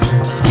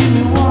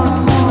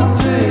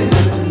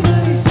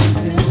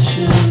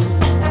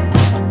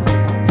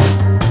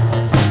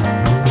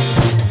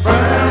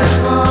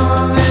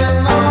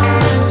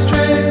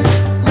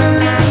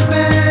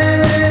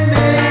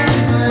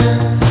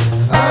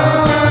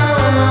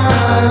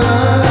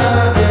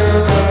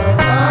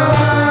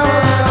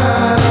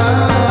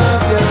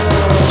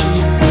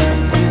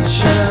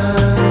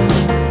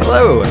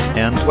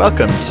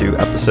welcome to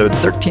episode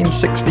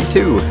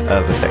 1362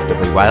 of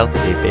Effectively Wild,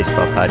 a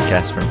baseball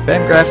podcast from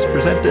Fangraphs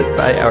presented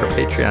by our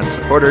Patreon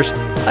supporters.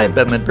 I'm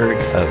Ben Lindbergh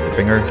of The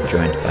Ringer,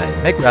 joined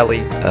by Meg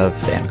Rowley of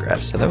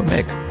Fangraphs. Hello,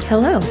 Meg.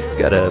 Hello.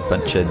 Got a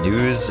bunch of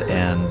news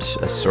and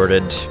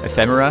assorted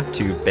ephemera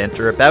to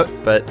banter about,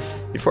 but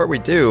before we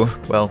do,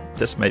 well,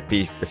 this might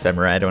be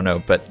ephemera, I don't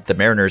know, but the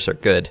Mariners are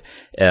good,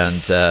 and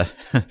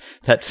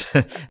that's,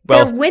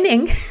 well... They're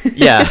winning.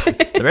 Yeah,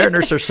 the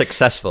Mariners are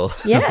successful.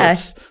 Yeah.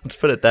 Let's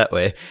put it that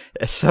way.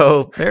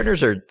 So,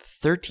 Mariners are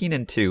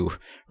 13-2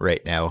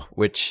 right now,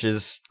 which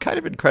is kind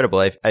of incredible.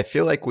 I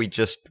feel like we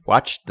just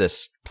watched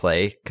this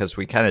play, because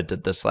we kind of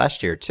did this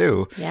last year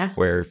too,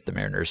 where the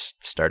Mariners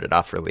started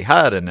off really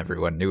hot, and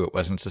everyone knew it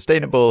wasn't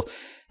sustainable.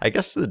 I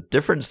guess the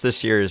difference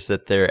this year is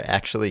that they're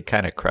actually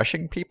kind of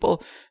crushing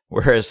people,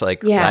 whereas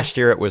last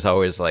year it was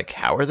always like,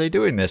 how are they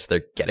doing this?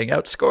 They're getting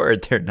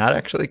outscored. They're not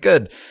actually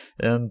good.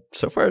 And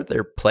so far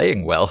they're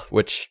playing well,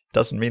 which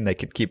doesn't mean they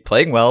could keep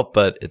playing well,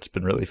 but it's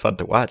been really fun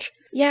to watch.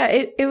 Yeah,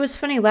 it was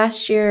funny.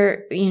 Last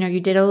year, you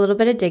did a little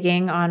bit of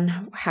digging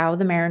on how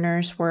the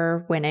Mariners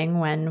were winning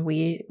when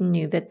we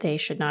knew that they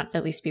should not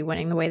at least be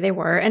winning the way they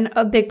were. And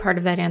a big part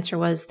of that answer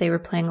was they were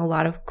playing a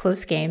lot of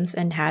close games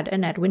and had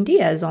an Edwin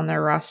Diaz on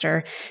their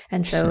roster.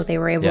 And so they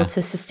were able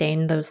to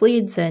sustain those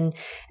leads and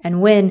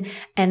win.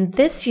 And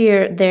this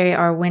year, they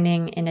are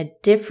winning in a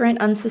different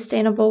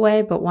unsustainable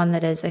way, but one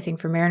that is, I think,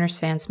 for Mariners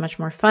fans, much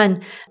more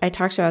fun. I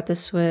talked about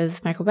this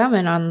with Michael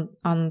Bauman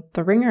on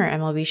the Ringer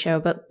MLB show,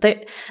 but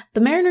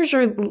the Mariners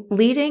are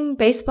leading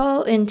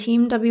baseball in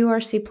Team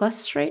WRC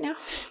Plus right now.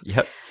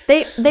 Yep.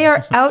 They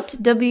are out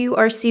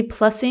WRC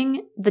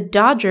Plusing the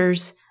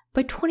Dodgers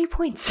by 20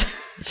 points.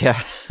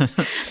 Yeah.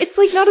 It's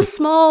like not a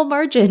small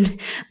margin.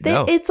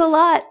 No. It's a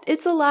lot.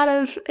 It's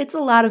a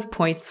lot of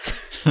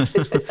points.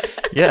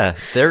 Yeah,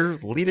 they're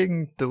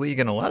leading the league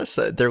in a lot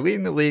of they're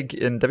leading the league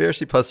in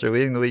WRC Plus, they're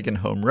leading the league in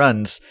home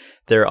runs.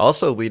 They're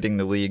also leading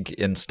the league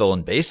in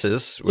stolen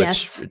bases, which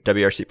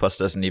WRC Plus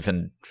doesn't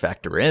even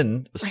factor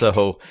in. Right.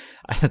 So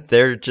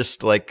they're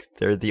just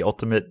they're the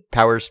ultimate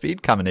power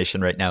speed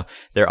combination right now.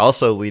 They're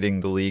also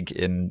leading the league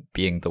in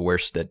being the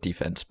worst at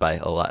defense by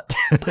a lot.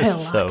 By a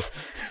lot.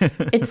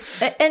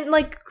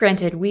 And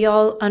granted, we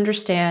all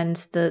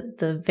understand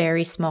the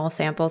very small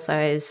sample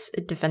size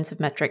defensive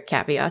metric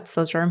caveats.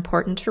 Those are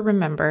important to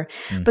remember.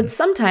 Mm-hmm. But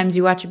sometimes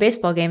you watch a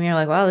baseball game and you're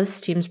like, wow, this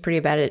team's pretty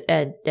bad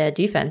at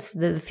defense.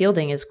 The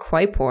fielding is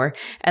quite poor,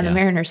 and the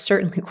Mariners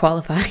certainly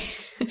qualify.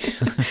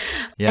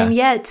 And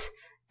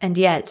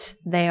yet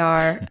they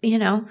are,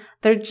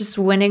 they're just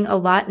winning a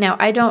lot. Now,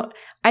 I don't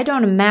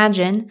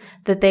imagine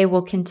that they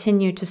will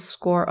continue to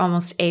score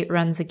almost 8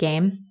 runs a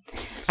game.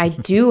 I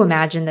do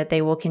imagine that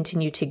they will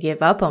continue to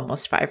give up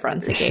almost 5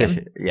 runs a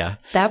game. Yeah.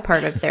 That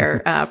part of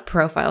their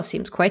profile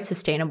seems quite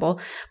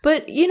sustainable.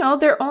 But,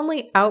 they're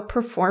only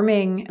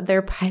outperforming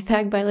their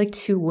Pythag by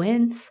 2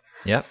 wins.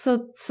 Yeah.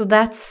 So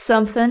that's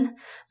something.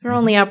 They're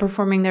only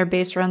outperforming their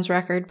base runs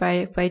record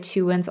by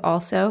 2 wins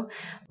also.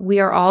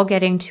 We are all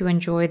getting to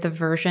enjoy the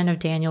version of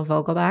Daniel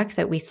Vogelbach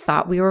that we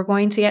thought we were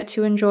going to get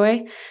to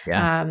enjoy.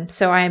 Yeah.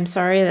 So I am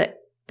sorry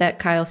that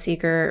Kyle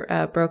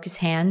Seager broke his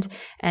hand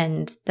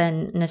and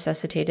then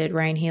necessitated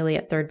Ryan Healy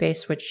at third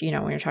base, which,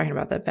 when you're talking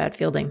about that bad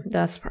fielding,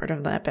 that's part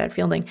of that bad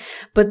fielding.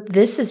 But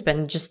this has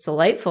been just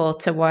delightful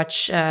to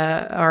watch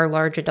our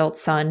large adult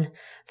son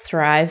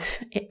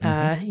thrive.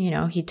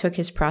 He took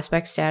his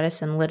prospect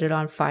status and lit it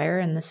on fire,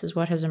 and this is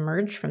what has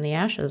emerged from the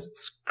ashes.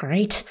 It's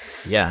great.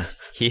 Yeah,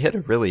 he hit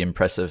a really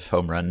impressive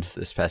home run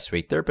this past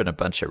week. There have been a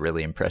bunch of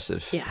really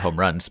impressive home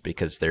runs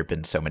because there have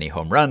been so many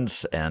home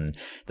runs, and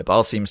the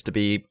ball seems to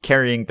be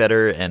carrying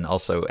better, and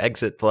also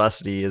exit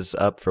velocity is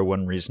up for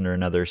one reason or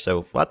another.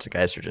 So lots of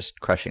guys are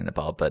just crushing the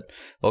ball, but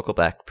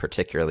Vogelbach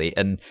particularly.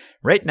 And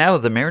right now,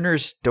 the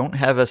Mariners don't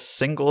have a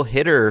single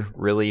hitter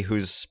really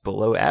who's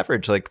below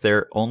average.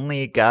 Their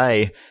only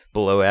guy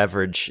below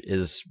average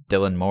is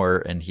Dylan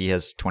Moore, and he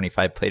has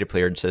 25 plate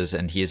appearances,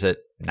 and he's at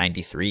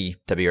 93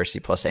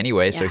 WRC plus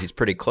anyway, so he's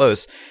pretty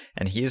close.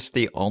 And he's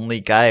the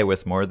only guy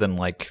with more than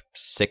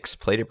 6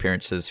 plate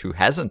appearances who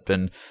hasn't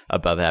been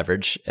above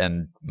average,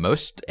 and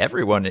most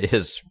everyone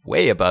is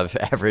way above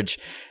average.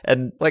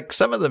 And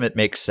some of them it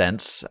makes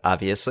sense,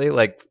 obviously.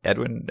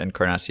 Edwin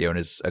Encarnacion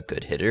is a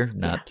good hitter,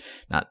 not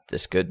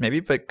this good maybe,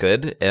 but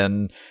good.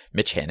 And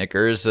Mitch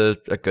Haniger is a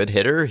good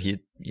hitter. You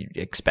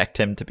expect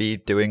him to be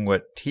doing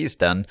what he's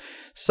done.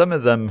 Some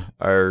of them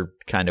are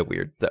kind of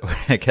weird, though.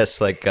 I guess,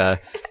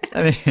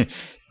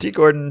 D.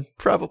 Gordon,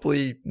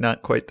 probably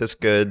not quite this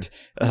good.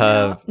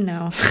 No.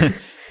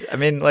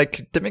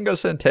 Domingo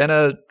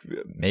Santana,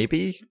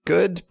 maybe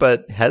good,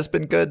 but has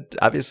been good.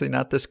 Obviously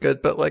not this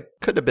good, but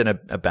could have been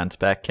a bounce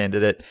back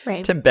candidate.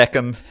 Right. Tim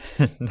Beckham,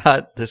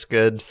 not this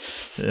good.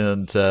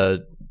 And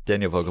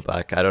Daniel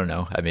Vogelbach, I don't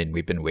know.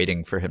 We've been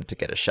waiting for him to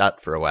get a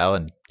shot for a while,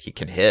 and he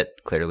can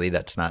hit. Clearly,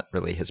 that's not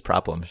really his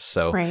problem.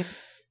 So, right.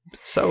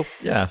 So,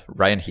 yeah,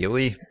 Ryan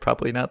Healy,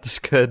 probably not this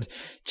good.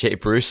 Jay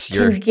Bruce,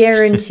 can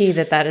guarantee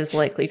that is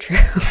likely true.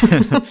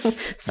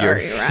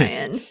 Sorry,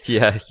 Ryan.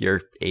 Yeah,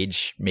 your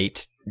age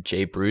mate,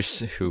 Jay Bruce,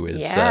 who is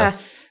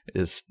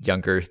is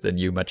younger than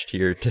you, much to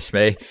your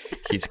dismay.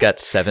 He's got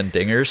 7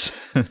 dingers.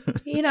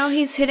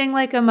 He's hitting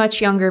like a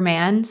much younger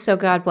man, so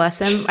God bless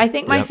him. I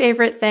think my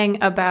favorite thing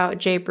about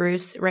Jay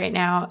Bruce right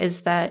now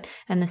is that,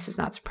 and this is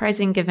not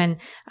surprising given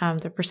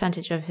the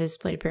percentage of his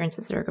plate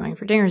appearances that are going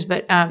for dingers,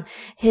 but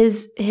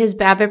his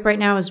BABIP right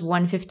now is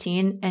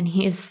 115, and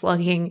he is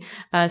slugging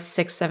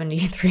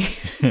 673.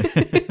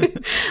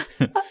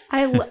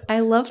 I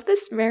love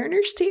this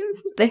Mariners team.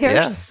 They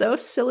are so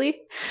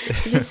silly.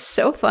 It is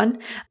so fun.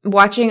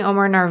 Watching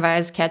Omar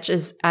Narvaez catch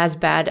is as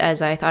bad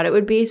as I thought it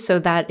would be. So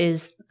that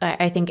is,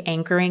 I think,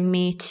 anchoring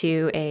me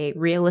to a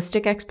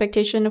realistic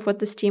expectation of what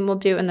this team will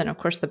do. And then, of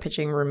course, the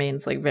pitching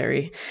remains like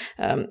very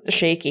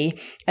shaky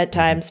at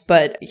times.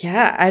 But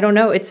yeah, I don't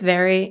know. It's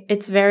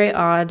very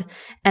odd.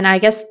 And I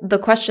guess the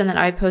question that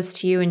I posed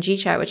to you in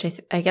GChat, which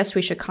I guess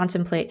we should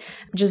contemplate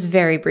just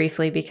very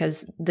briefly,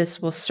 because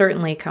this will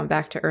certainly come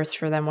back to earth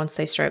for them once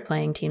they start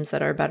playing teams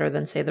that are better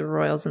than, say, the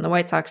Royals and the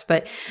White Sox.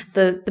 But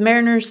the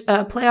Mariners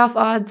playoff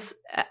odds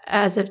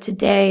as of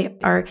today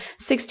are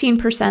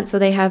 16%. So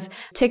they have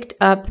ticked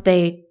up.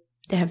 They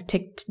have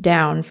ticked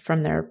down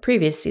from their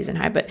previous season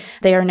high, but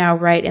they are now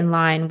right in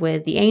line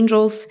with the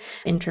Angels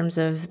in terms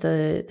of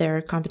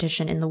their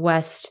competition in the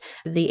West.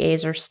 The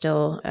A's are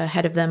still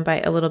ahead of them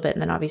by a little bit.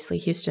 And then obviously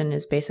Houston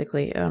is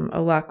basically a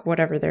lock,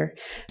 whatever their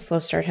slow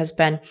start has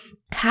been.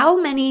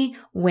 How many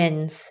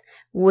wins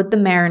would the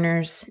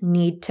Mariners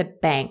need to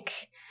bank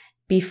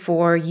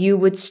before you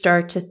would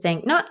start to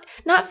think, not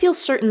feel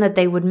certain that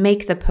they would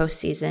make the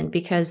postseason,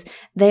 because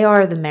they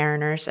are the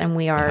Mariners and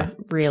we are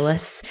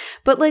realists,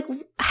 but like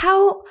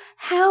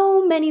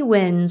how many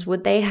wins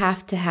would they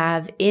have to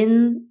have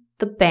in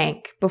the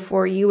bank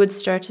before you would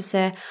start to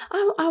say,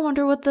 I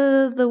wonder what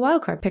the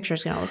wild card picture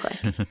is going to look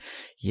like?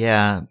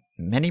 Yeah,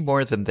 many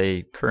more than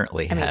they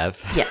currently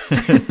have.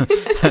 Yes.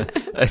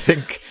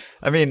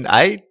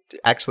 I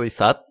actually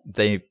thought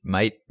they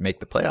might make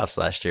the playoffs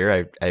last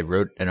year. I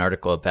wrote an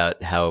article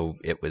about how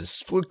it was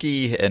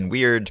fluky and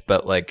weird,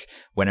 but like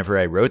whenever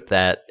I wrote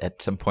that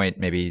at some point,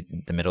 maybe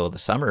the middle of the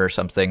summer or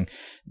something,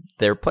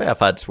 their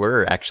playoff odds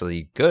were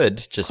actually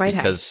good just quite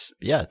because,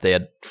 they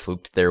had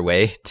fluked their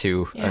way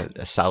to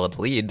a solid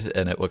lead,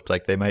 and it looked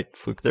like they might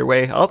fluke their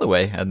way all the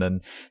way. And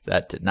then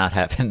that did not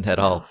happen at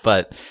all.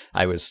 But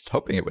I was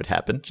hoping it would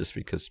happen just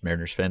because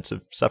Mariners fans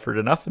have suffered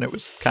enough, and it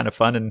was kind of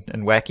fun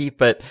and wacky.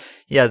 But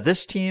yeah,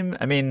 this team,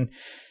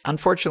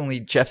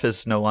 unfortunately, Jeff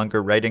is no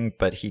longer writing,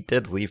 but he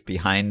did leave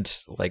behind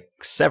like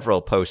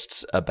several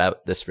posts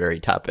about this very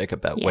topic,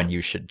 about when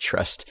you should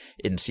trust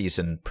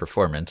in-season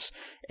performance.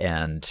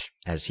 And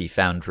as he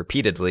found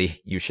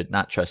repeatedly, you should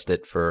not trust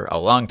it for a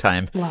long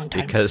time.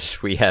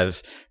 Because we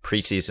have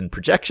preseason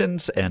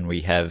projections and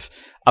we have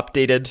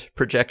updated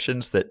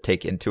projections that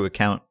take into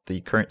account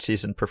the current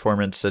season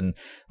performance. And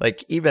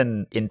like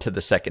even into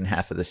the second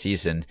half of the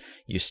season,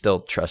 you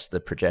still trust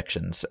the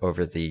projections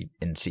over the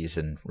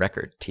in-season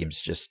record. Teams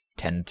just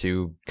tend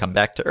to come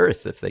back to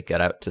earth if they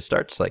get out to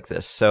starts like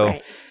this. So,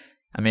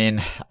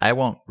 I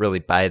won't really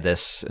buy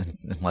this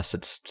unless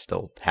it's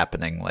still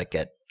happening like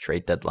at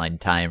trade deadline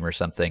time or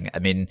something.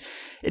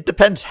 It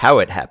depends how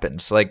it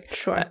happens. Like,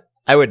 sure.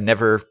 I would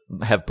never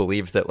have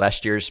believed that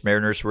last year's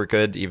Mariners were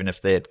good, even if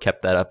they had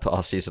kept that up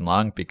all season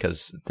long,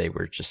 because they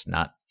were just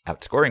not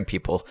outscoring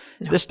people.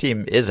 No. This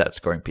team is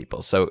outscoring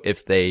people. So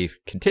if they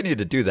continue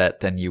to do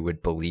that, then you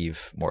would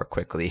believe more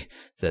quickly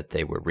that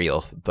they were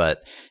real.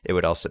 But it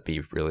would also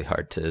be really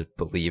hard to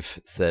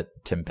believe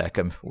that Tim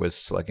Beckham was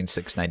slugging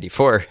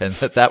 694 and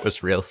that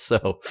was real.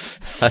 So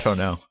I don't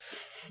know.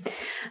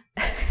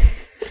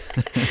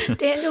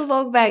 Daniel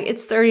Vogelbach,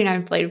 it's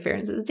 39 plate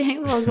appearances.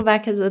 Daniel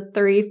Vogelbach has a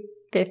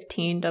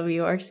 315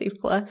 WRC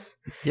plus.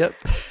 Yep.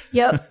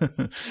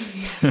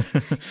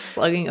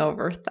 Slugging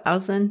over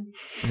 1,000.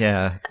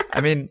 Yeah.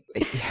 Even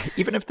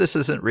if this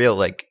isn't real,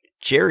 like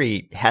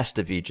Jerry has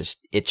to be just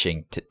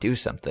itching to do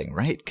something,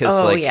 right?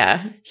 Because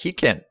he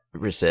can't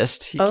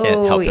resist. He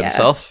can't help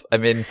himself.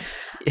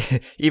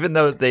 Even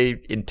though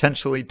they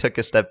intentionally took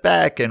a step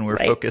back and were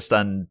focused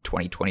on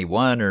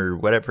 2021 or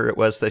whatever it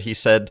was that he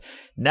said,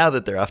 now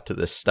that they're off to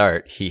this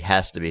start, he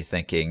has to be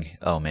thinking,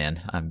 oh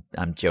man,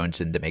 I'm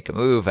jonesing to make a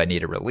move. I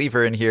need a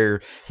reliever in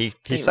here. He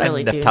signed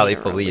really Neftali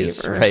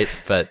Feliz, right?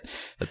 But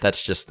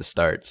that's just the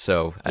start.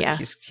 So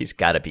he's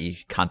got to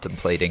be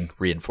contemplating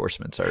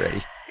reinforcements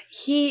already.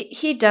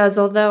 He does,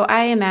 although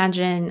I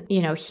imagine,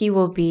 he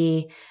will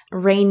be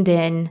reined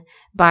in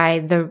by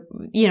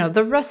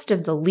the rest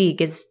of the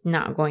league is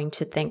not going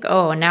to think,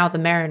 oh, now the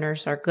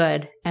Mariners are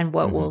good, and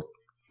what will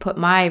put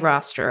my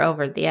roster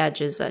over the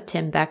edge is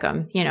Tim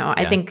Beckham.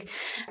 I think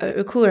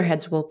cooler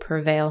heads will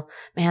prevail.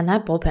 Man,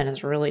 that bullpen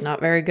is really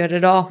not very good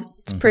at all.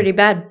 It's pretty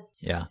bad.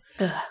 Yeah.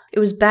 It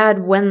was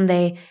bad when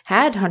they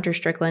had Hunter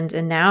Strickland,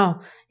 and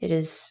now it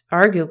is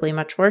arguably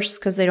much worse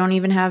because they don't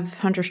even have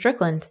Hunter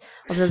Strickland,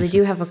 although they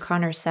do have a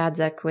Connor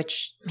Sadzeck,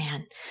 which,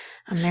 man,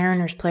 a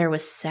Mariners player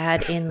with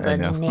sad in the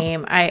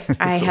name. I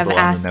have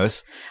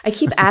asked. I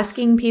keep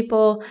asking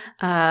people,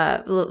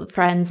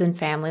 friends and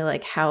family,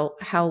 like how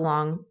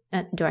long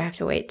do I have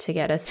to wait to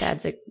get a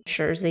Sadzeck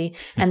Scherzi.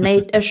 And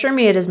they assure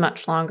me it is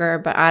much longer,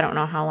 but I don't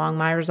know how long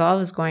my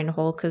resolve is going to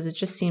hold because it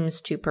just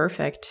seems too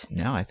perfect.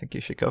 No, I think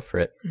you should go for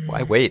it.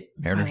 Why wait?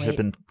 Mariners have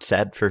been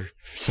sad for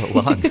so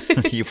long.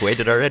 You've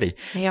waited already.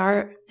 They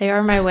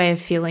are my way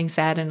of feeling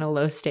sad in a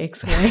low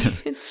stakes way.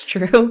 It's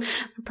true.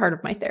 They're part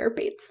of my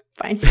therapy. It's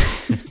fine.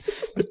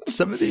 But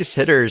some of these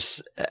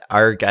hitters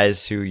are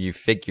guys who you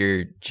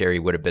figure Jerry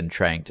would have been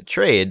trying to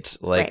trade,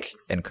 like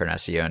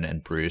Encarnacion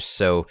and Bruce.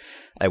 So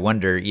I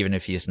wonder, even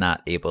if he's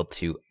not able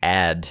to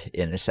add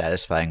in a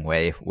satisfying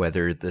way,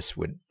 whether this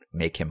would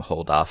make him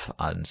hold off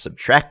on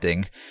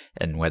subtracting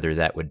and whether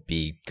that would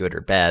be good or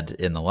bad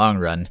in the long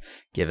run,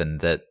 given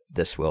that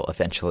this will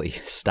eventually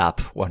stop,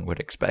 one would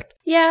expect.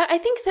 Yeah, I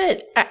think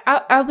that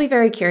I'll be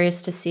very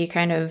curious to see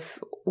kind of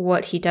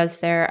what he does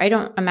there. I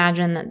don't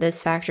imagine that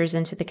this factors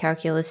into the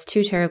calculus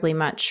too terribly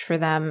much for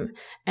them.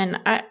 And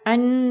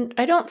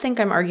I don't think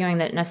I'm arguing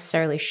that it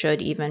necessarily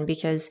should even,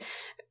 because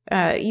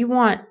you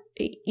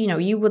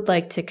would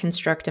like to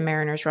construct a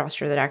Mariners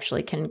roster that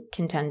actually can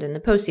contend in the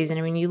postseason.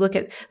 I mean, you look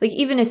at, like,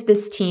 even if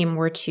this team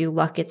were to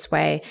luck its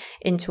way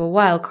into a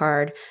wild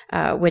card,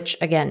 which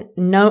again,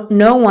 no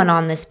one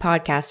on this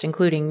podcast,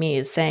 including me,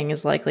 is saying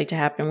is likely to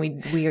happen.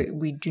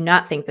 We do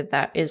not think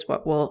that is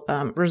what will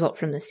result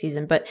from this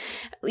season. But,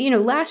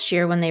 last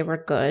year when they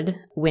were good,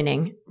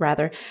 winning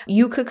rather,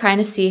 you could kind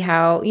of see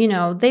how,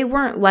 they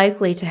weren't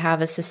likely to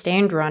have a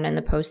sustained run in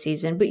the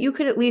postseason, but you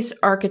could at least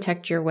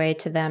architect your way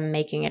to them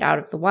making it out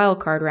of the wild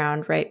card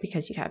round, right?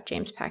 Because you'd have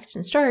James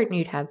Paxton start and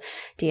you'd have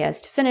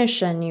Diaz to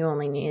finish and you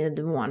only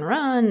needed one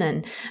run.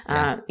 And,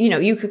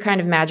 you could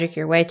kind of magic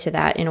your way to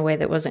that in a way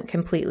that wasn't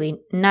completely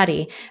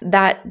nutty.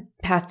 That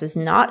path does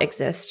not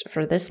exist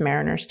for this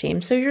Mariners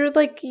team. So you're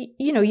like,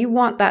 you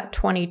want that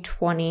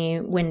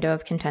 2020 window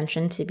of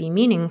contention to be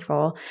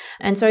meaningful.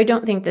 And so I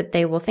don't think that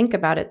they will think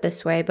about it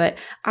this way, but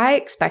I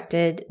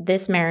expected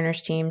this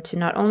Mariners team to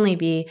not only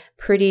be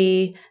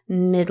pretty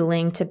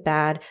middling to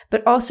bad,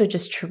 but also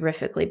just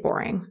terrifically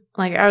boring.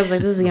 Like, I was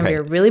like, this is going to be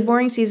a really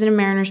boring season of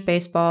Mariners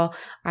baseball.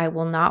 I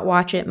will not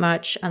watch it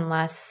much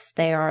unless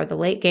they are the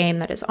late game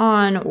that is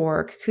on,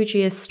 or Kikuchi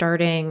is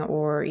starting,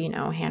 or,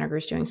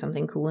 Haniger's doing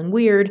something cool and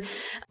weird.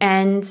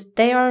 And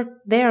they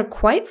are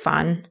quite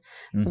fun,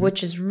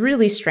 which is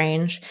really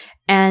strange.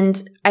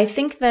 And I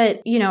think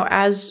that,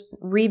 as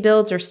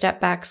rebuilds or step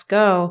backs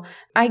go,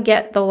 I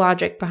get the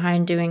logic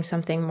behind doing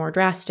something more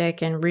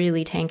drastic and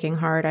really tanking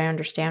hard. I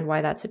understand why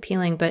that's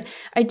appealing, but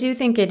I do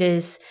think it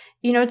is,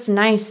 it's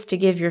nice to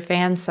give your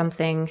fans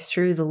something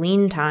through the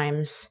lean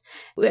times,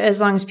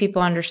 as long as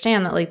people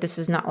understand that, like, this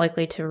is not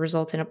likely to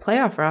result in a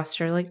playoff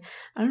roster. Like,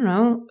 I don't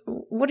know,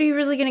 what are you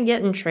really going to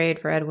get in trade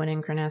for Edwin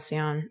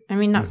Encarnacion? I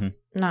mean,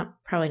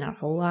 probably not a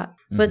whole lot,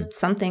 but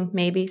something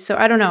maybe. So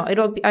I don't know.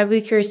 I'll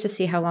be curious to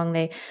see how long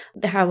they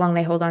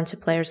hold on to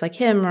players like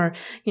him, or,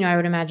 I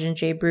would imagine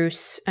Jay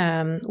Bruce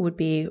would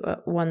be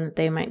one that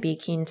they might be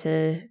keen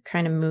to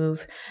kind of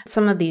move.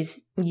 Some of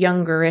these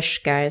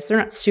younger-ish guys, they're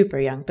not super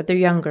young, but they're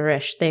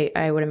younger-ish.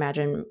 I would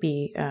imagine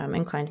be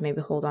inclined to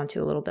maybe hold on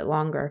to a little bit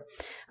longer,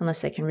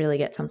 unless they can really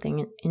get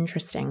something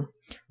interesting,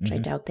 which I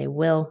doubt they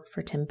will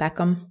for Tim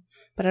Beckham.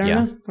 But I don't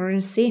know. We're going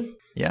to see.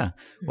 Yeah.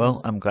 Well,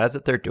 I'm glad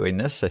that they're doing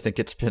this. I think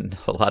it's been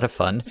a lot of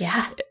fun.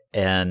 Yeah.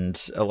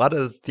 And a lot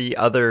of the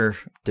other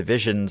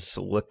divisions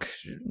look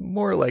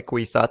more like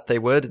we thought they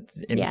would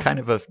in kind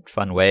of a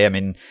fun way. I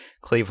mean,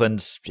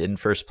 Cleveland's in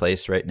first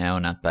place right now,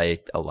 not by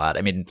a lot.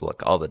 I mean,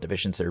 look, all the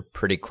divisions are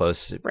pretty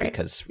close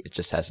because it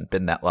just hasn't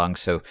been that long.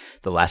 So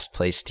the last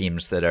place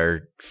teams that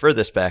are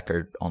furthest back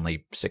are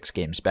only 6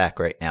 games back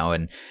right now.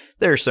 And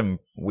there are some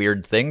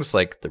weird things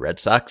like the Red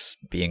Sox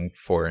being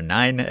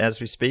 4-9 as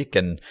we speak,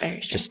 and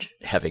just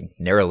having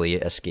narrowly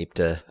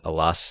escaped a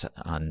loss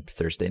on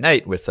Thursday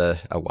night with a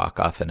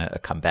walk-off and a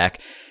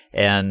comeback.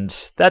 And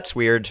that's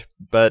weird,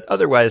 but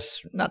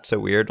otherwise not so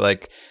weird.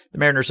 Like, the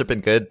Mariners have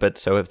been good, but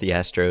so have the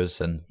Astros,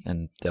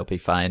 and they'll be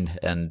fine.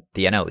 And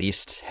the NL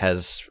East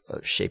has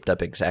shaped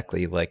up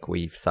exactly like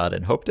we thought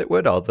and hoped it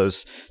would. All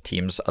those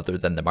teams, other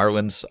than the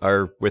Marlins,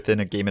 are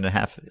within a game and a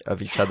half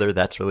of each other.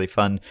 That's really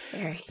fun.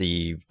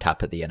 The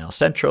top of the NL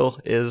Central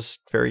is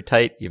very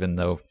tight, even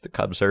though the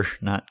Cubs are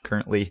not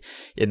currently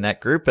in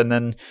that group. And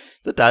then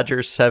the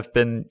Dodgers have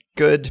been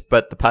good,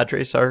 but the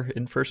Padres are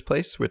in first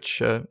place,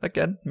 which,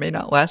 again, may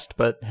not last,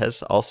 but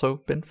has also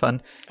been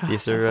fun.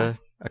 These are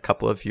a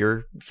couple of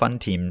your fun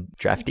team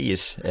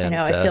draftees. And,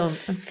 I know.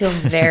 I feel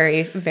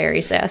very,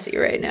 very sassy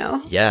right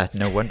now. Yeah,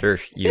 no wonder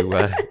you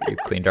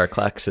cleaned our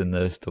clocks in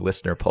the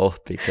listener poll,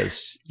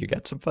 because you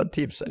got some fun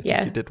teams. I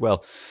think you did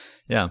well.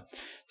 Yeah.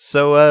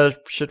 So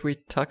should we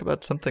talk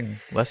about something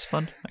less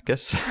fun? I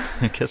guess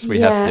we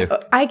have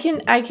to. I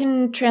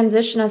can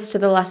transition us to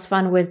the less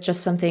fun with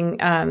just something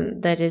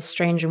that is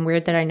strange and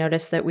weird that I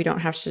noticed that we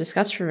don't have to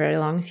discuss for very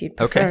long, if you'd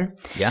prefer.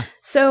 Okay. Yeah.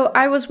 So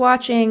I was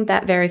watching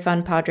that very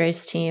fun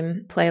Padres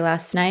team play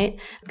last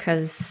night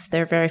because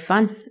they're very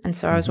fun. And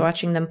so I was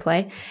watching them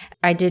play.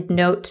 I did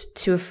note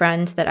to a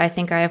friend that I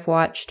think I have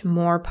watched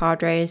more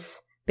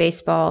Padres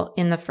baseball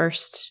in the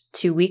first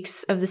 2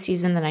 weeks of the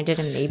season than I did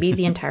in maybe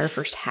the entire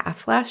first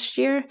half last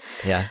year.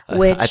 Yeah.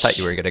 I thought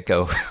you were going to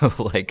go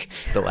like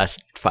the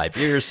last 5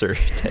 years or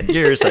 10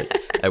 years.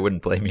 I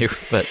wouldn't blame you,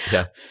 but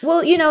yeah.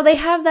 Well, they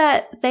have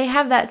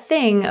that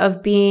thing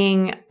of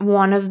being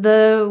one of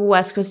the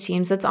West Coast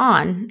teams that's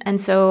on. And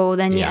so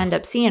then you end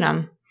up seeing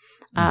them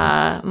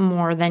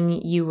more than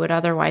you would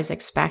otherwise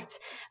expect.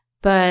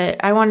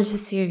 But I wanted to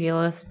see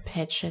Avila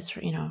pitch his,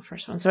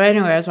 first one. So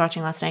anyway, I was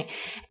watching last night.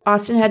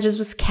 Austin Hedges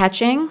was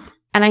catching.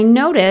 And I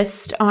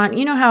noticed on,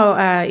 how,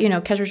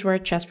 catchers wear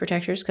chest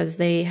protectors because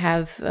they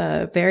have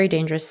a very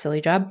dangerous,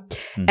 silly job.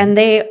 Mm-hmm. And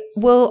they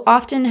will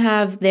often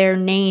have their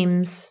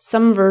names,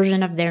 some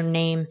version of their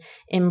name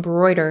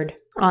embroidered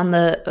on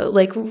the,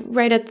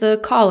 right at the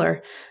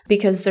collar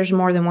because there's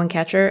more than one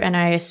catcher. And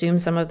I assume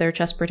some of their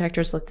chest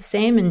protectors look the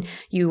same and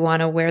you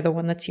want to wear the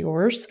one that's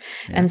yours.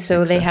 Yeah, and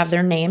so they have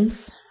their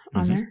names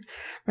on there,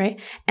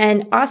 right?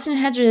 And Austin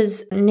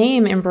Hedges'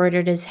 name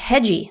embroidered is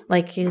Hedgie,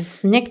 like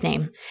his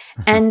nickname.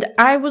 And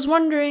I was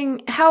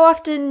wondering how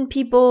often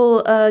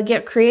people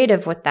get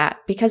creative with that,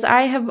 because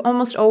I have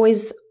almost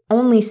always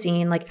only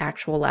seen like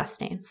actual last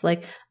names.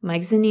 Like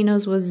Mike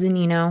Zunino's was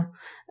Zunino.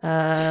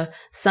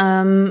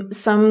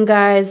 Some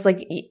guys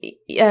like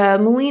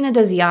Molina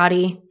does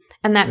Yachty.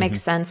 And that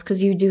makes sense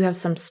because you do have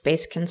some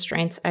space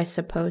constraints, I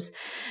suppose.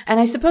 And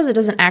I suppose it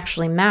doesn't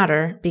actually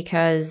matter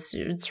because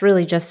it's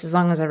really just as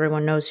long as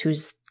everyone knows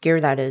whose gear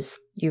that is,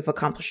 you've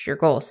accomplished your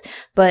goals.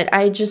 But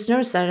I just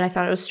noticed that and I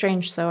thought it was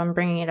strange. So I'm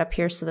bringing it up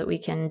here so that we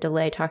can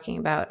delay talking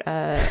about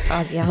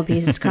Ozzy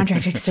Albies'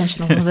 contract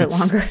extension a little bit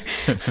longer.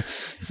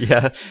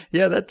 Yeah,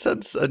 that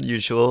sounds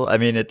unusual. I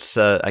mean, it's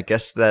I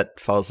guess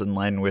that falls in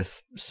line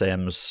with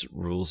Sam's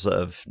rules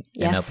of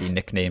MLB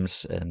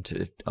nicknames. And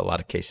in a lot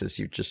of cases,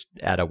 you just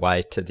add a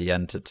Y to the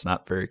end. It's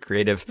not very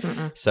creative.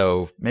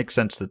 So makes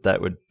sense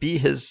that would be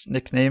his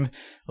nickname.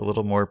 A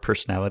little more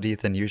personality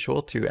than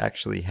usual to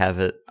actually have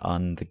it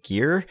on the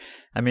gear.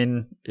 I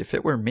mean, if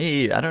it were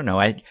me, I don't know.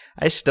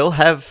 I still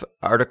have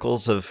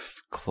articles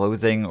of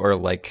clothing or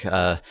like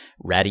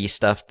ratty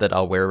stuff that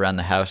I'll wear around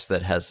the house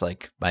that has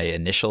like my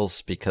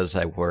initials because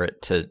I wore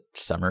it to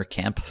summer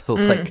camp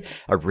like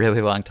a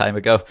really long time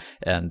ago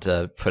and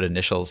put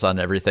initials on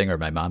everything, or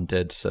my mom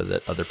did, so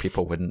that other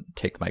people wouldn't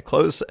take my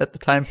clothes at the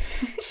time.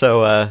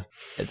 So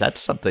that's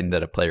something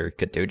that a player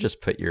could do,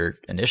 just put your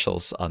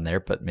initials on there,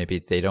 but maybe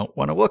they don't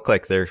want to look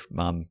like their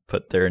mom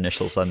put their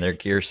initials on their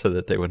gear so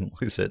that they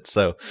wouldn't lose it.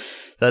 So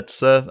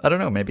that's, I don't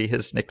know, maybe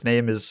his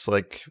nickname is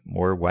like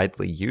more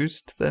widely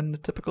used than the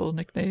typical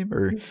nickname,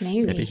 or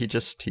maybe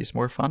he's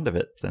more fond of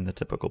it than the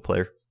typical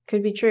player.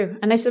 Could be true.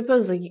 And I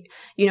suppose, like,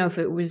 if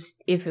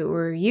it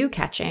were you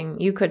catching,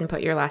 you couldn't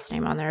put your last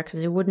name on there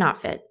because it would not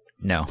fit.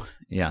 No.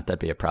 Yeah, that'd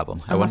be a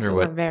problem. Unless I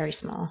wonder what very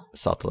small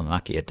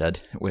Saltalamacchia did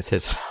with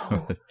his.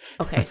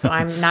 Okay, so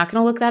I'm not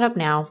going to look that up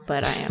now,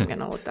 but I am going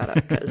to look that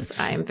up because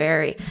I'm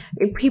very.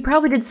 He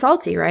probably did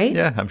Salty, right?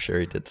 Yeah, I'm sure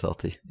he did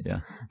Salty. Yeah,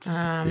 it's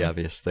the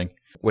obvious thing.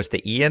 Was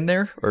the E in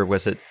there, or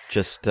was it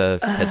just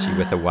Hedgie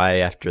with a Y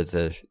after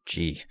the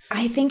G?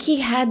 I think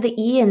he had the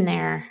E in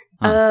there.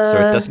 So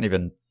it doesn't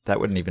even. That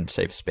wouldn't even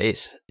save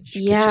space.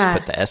 You could just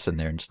put the S in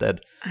there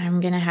instead. I'm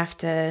going to have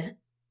to.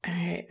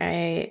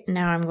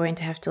 Now I'm going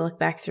to have to look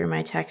back through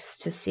my texts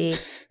to see,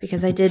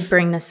 because I did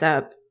bring this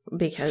up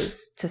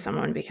to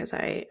someone because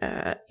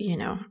I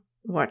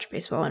watch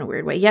baseball in a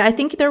weird way. Yeah, I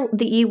think the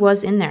E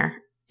was in there,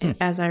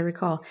 as I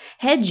recall.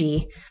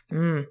 Hedgie,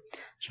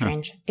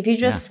 strange. If you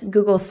just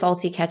Google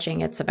salty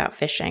catching, it's about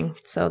fishing,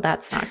 so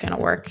that's not going to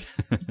work.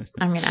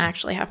 I'm going to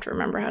actually have to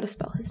remember how to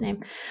spell his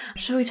name.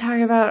 Should we talk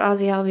about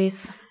Ozzy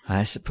Albies?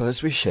 I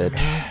suppose we should.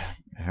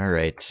 All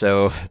right.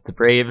 So the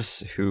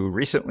Braves, who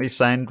recently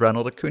signed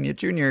Ronald Acuna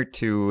Jr.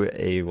 to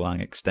a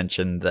long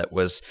extension that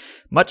was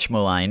much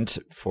maligned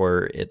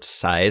for its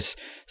size,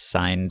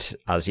 signed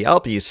Ozzy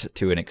Albies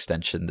to an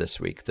extension this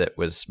week that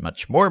was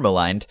much more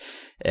maligned.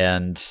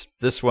 And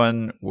this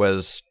one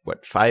was,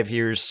 5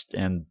 years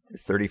and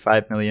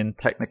 $35 million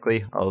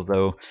technically,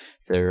 although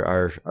there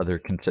are other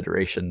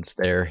considerations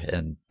there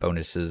and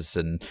bonuses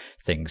and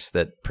things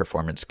that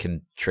performance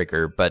can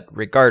trigger. But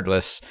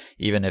regardless,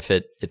 even if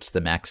it's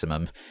the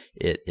maximum,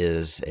 it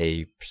is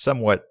a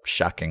somewhat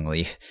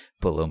shockingly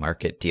below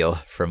market deal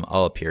from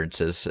all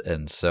appearances.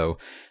 And so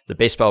the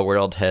baseball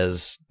world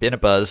has been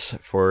abuzz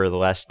for the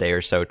last day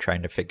or so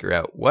trying to figure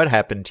out what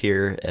happened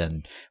here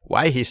and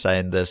why he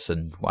signed this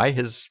and why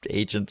his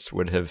agents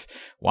would have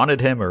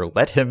wanted him or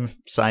let him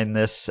sign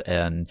this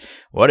and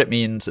what it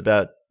means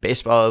about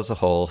baseball as a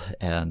whole.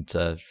 And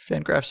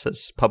Fangraphs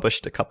has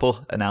published a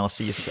couple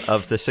analyses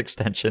of this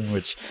extension,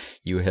 which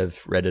you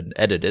have read and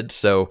edited.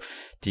 So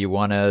do you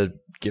want to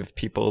give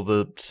people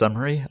the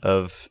summary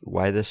of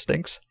why this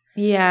stinks?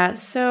 Yeah,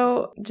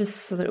 so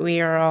just so that we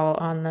are all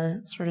on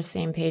the sort of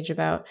same page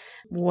about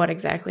what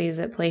exactly is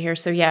at play here.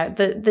 So yeah,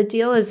 the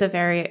deal is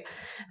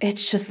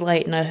it's just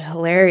light in a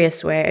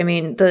hilarious way. I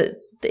mean,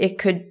 it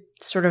could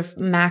sort of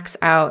max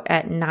out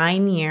at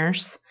 9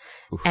 years.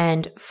 Oof.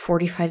 And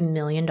 $45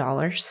 million. Oh,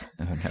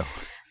 no.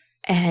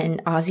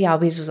 And Ozzy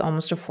Albies was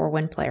almost a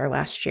 4-win player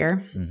last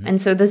year. Mm-hmm.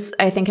 And so this,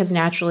 I think, has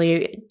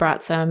naturally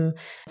brought some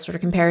sort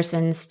of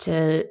comparisons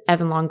to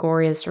Evan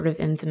Longoria's sort of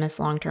infamous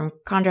long-term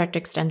contract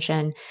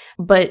extension.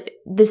 But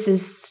this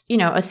is,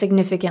 a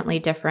significantly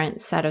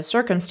different set of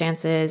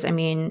circumstances. I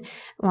mean,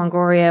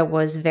 Longoria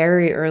was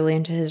very early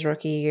into his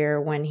rookie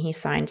year when he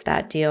signed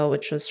that deal,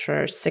 which was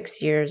for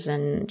 6 years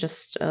and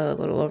just a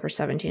little over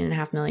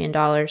 $17.5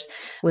 million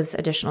with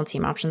additional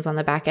team options on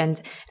the back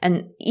end.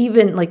 And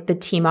even like the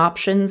team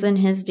options in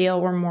his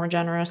deal were more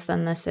generous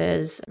than this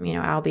is.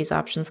 Albie's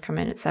options come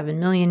in at $7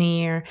 million a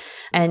year.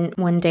 And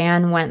when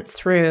Dan went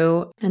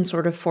through and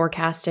sort of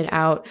forecasted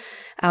out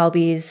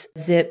Albie's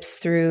zips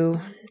through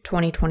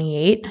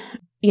 2028,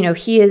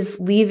 he is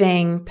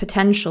leaving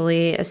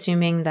potentially,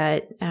 assuming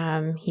that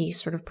he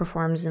sort of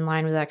performs in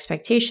line with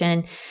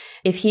expectation.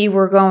 If he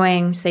were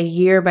going, say,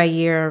 year by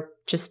year,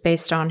 just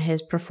based on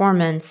his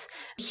performance,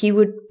 he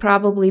would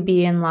probably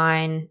be in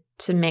line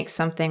to make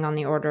something on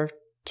the order of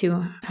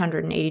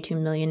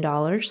 $282 million.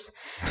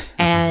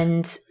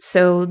 And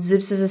so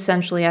Zips is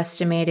essentially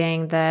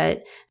estimating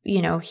that,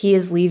 he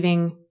is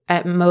leaving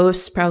at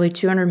most probably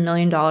 $200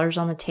 million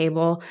on the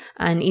table.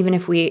 And even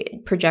if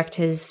we project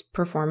his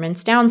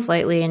performance down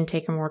slightly and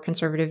take a more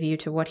conservative view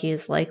to what he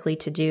is likely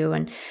to do,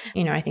 and,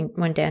 I think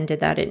when Dan did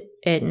that,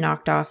 it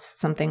knocked off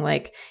something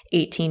like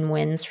 18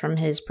 wins from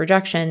his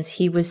projections,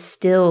 he was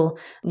still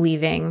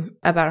leaving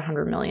about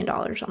 $100 million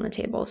on the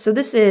table. So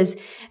this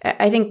is,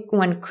 I think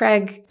when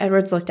Craig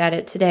Edwards looked at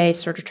it today,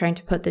 sort of trying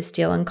to put this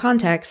deal in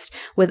context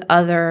with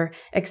other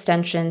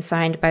extensions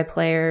signed by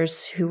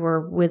players who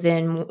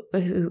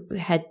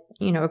had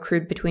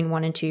accrued between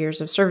 1 and 2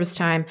 years of service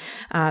time.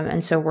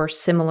 And so were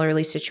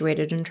similarly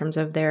situated in terms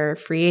of their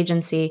free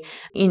agency.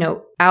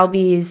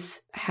 Albies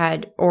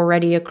had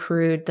already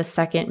accrued the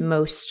second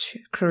most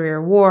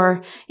career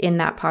WAR in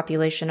that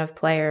population of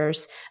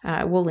players.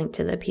 We'll link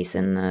to the piece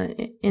in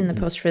the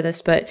post for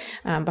this, but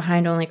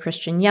behind only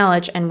Christian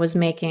Yelich, and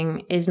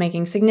is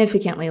making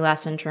significantly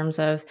less in terms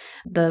of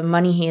the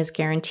money he is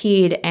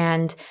guaranteed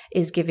and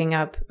is giving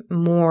up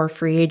more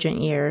free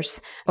agent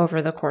years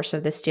over the course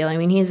of this deal. I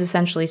mean, he's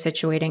essentially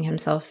situating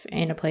himself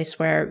in a place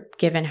where,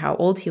 given how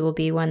old he will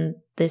be when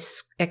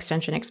this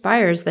extension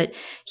expires, that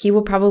he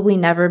will probably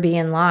never be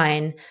in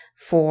line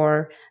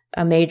for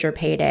a major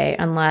payday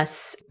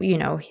unless,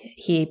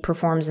 he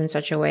performs in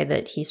such a way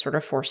that he sort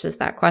of forces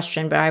that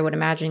question. But I would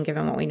imagine,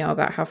 given what we know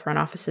about how front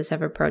offices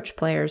have approached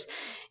players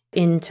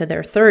into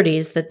their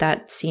 30s,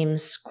 that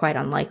seems quite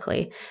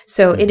unlikely.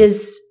 So it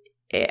is,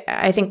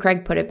 I think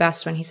Craig put it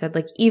best when he said,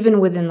 like,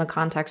 even within the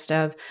context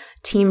of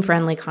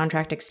team-friendly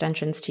contract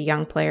extensions to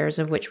young players,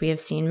 of which we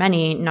have seen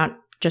many, not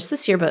just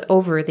this year, but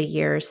over the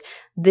years,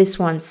 this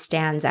one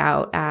stands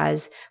out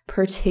as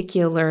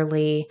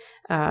particularly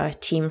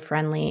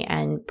team-friendly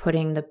and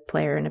putting the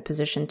player in a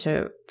position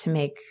to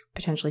make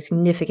potentially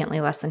significantly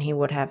less than he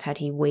would have had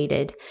he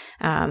waited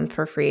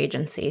for free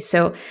agency.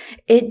 So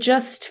it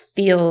just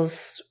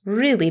feels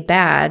really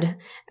bad.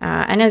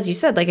 And as you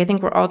said, like, I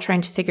think we're all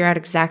trying to figure out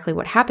exactly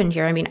what happened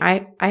here. I mean,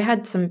 I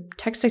had some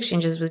text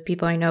exchanges with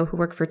people I know who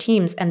work for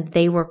teams, and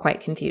they were quite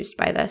confused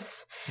by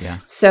this. Yeah.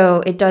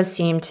 So it does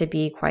seem to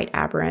be quite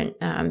aberrant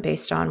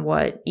based on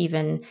what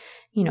even,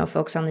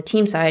 folks on the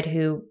team side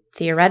who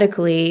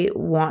theoretically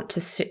want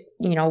to,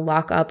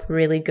 lock up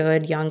really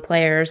good young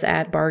players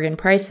at bargain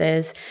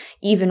prices.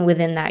 Even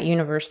within that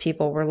universe,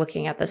 people were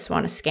looking at this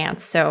one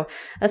askance. So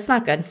that's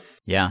not good.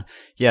 Yeah.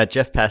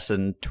 Jeff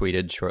Passan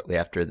tweeted shortly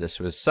after this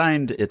was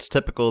signed, "It's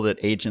typical that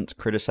agents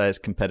criticize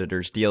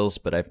competitors' deals,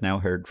 but I've now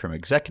heard from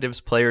executives,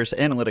 players,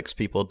 analytics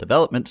people,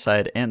 development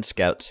side, and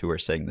scouts who are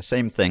saying the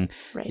same thing.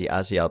 Right. The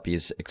Ozzy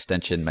Albies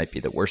extension might be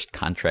the worst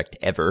contract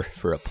ever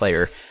for a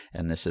player,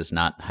 and this is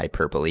not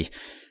hyperbole."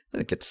 I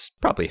think it's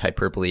probably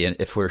hyperbole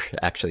if we're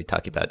actually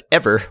talking about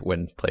ever,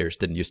 when players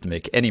didn't used to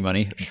make any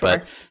money. Sure.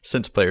 But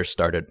since players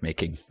started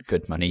making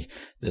good money,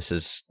 this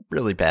is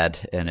really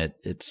bad, and it,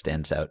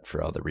 out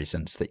for all the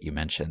reasons that you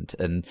mentioned.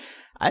 And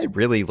I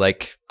really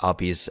like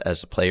Albies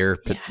as a player,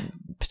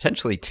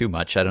 potentially too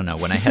much. I don't know.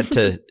 When I had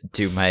to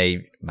do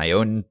my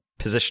own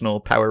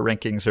positional power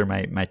rankings, or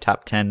my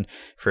top 10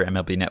 for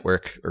MLB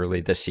Network early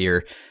this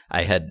year,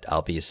 I had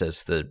Albies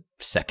as the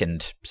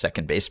second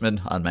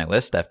baseman on my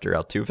list after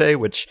Altuve,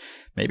 which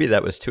maybe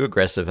that was too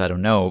aggressive. I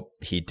don't know.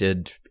 He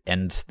did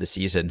end the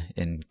season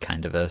in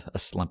kind of a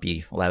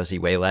slumpy, lousy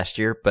way last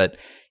year, but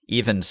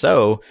even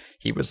so,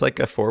 he was like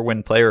a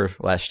 4-win player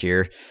last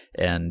year,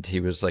 and he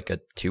was like a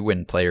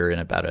 2-win player in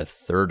about a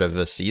third of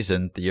a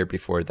season the year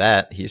before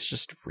that. He's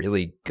just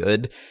really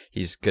good.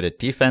 He's good at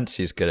defense.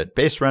 He's good at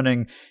base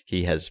running.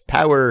 He has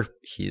power.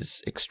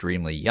 He's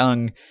extremely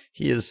young.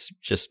 He is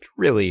just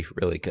really,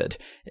 really good.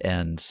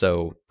 And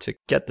so to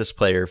get this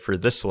player for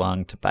this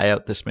long, to buy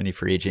out this many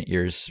free agent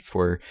years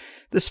for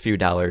this few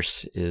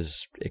dollars,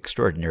 is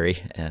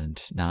extraordinary,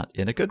 and not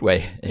in a good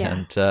way.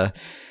 Yeah.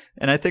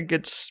 And I think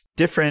it's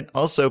different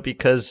also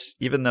because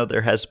even though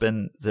there has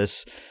been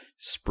this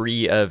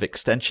spree of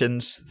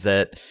extensions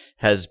that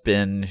has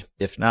been,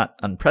 if not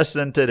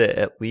unprecedented,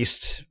 at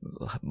least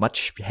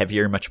much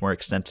heavier, much more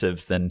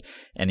extensive than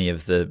any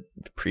of the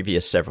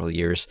previous several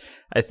years.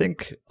 I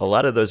think a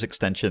lot of those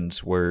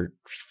extensions were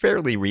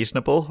fairly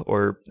reasonable,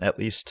 or at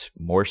least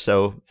more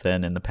so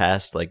than in the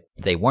past. Like,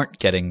 they weren't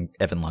getting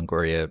Evan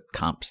Longoria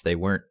comps. They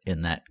weren't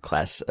in that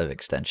class of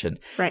extension.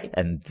 Right.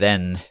 And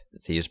then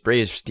these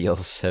Braves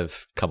deals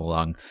have come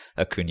along,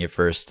 Acuna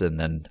first, and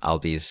then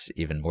Albies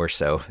even more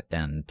so.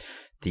 And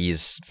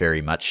these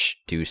very much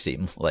do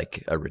seem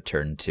like a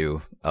return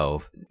to,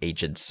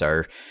 agents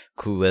are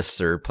clueless,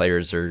 or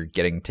players are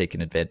getting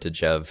taken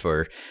advantage of,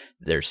 or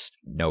there's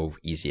no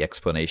easy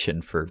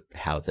explanation for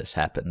how this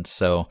happened.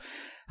 So,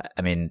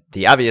 I mean,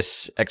 the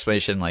obvious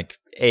explanation, like,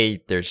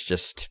 there's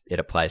just, it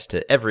applies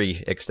to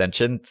every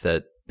extension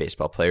that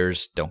baseball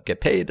players don't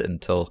get paid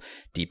until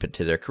deep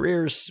into their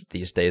careers.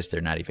 These days, they're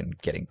not even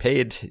getting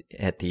paid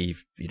at the,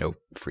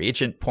 free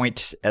agent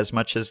point as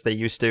much as they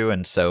used to.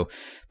 And so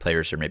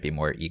players are maybe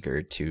more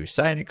eager to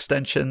sign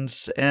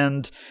extensions.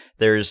 And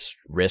there's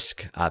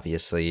risk,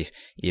 obviously,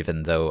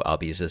 even though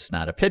Albies is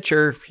not a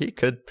pitcher, he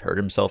could hurt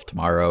himself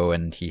tomorrow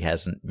and he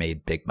hasn't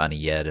made big money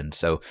yet. And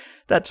so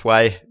that's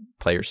why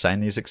players sign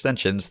these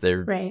extensions.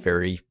 They're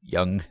very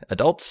young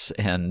adults,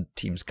 and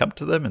teams come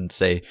to them and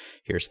say,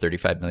 here's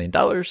 $35 million.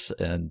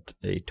 And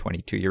a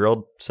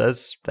 22-year-old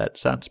says, that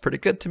sounds pretty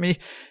good to me.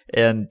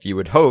 And you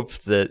would hope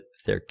that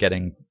they're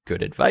getting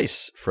good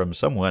advice from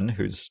someone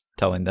who's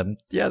telling them,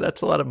 yeah,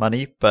 that's a lot of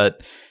money,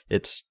 but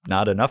it's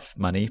not enough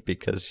money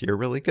because you're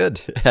really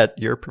good at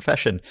your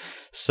profession.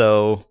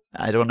 So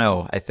I don't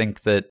know. I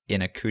think that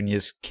in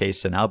Acuna's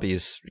case and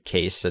Albies'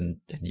 case, and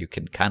you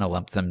can kind of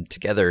lump them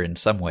together in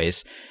some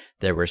ways,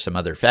 there were some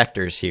other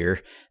factors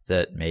here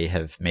that may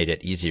have made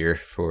it easier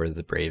for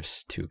the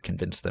Braves to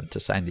convince them to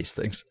sign these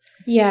things.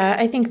 Yeah,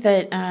 I think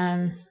that,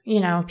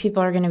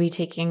 people are going to be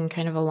taking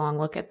kind of a long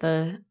look at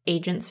the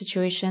agent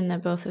situation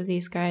that both of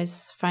these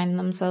guys find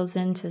themselves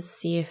in to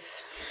see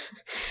if,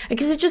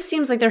 because it just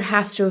seems like there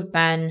has to have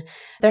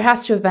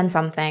been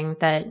something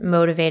that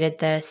motivated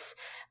this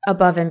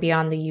above and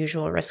beyond the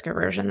usual risk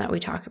aversion that we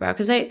talk about.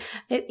 Because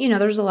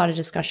there's a lot of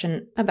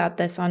discussion about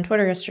this on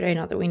Twitter yesterday.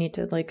 Not that we need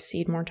to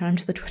cede more time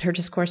to the Twitter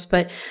discourse,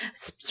 but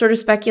sort of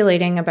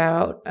speculating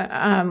about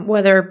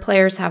whether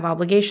players have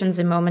obligations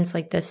in moments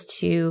like this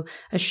to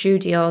eschew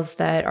deals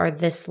that are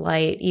this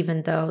light,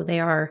 even though they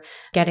are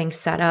getting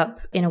set up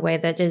in a way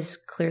that is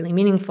clearly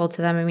meaningful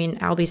to them. I mean,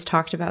 Albies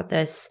talked about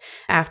this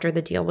after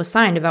the deal was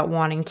signed, about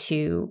wanting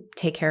to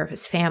take care of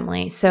his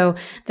family. So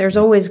there's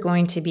always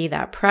going to be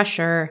that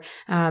pressure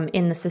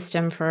in the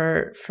system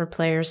for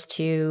players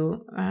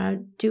to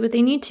do what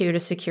they need to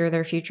secure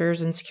their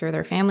futures and secure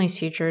their families'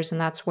 futures.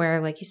 And that's where,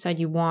 like you said,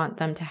 you want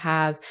them to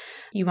have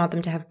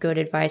good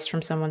advice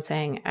from someone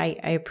saying, I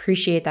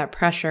appreciate that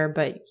pressure,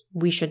 but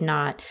we should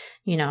not,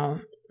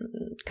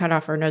 cut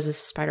off our noses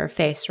to spite our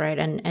face, right?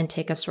 And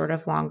take a sort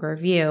of longer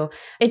view.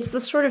 It's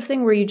the sort of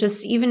thing where you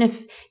just, even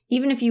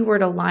if you were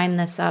to line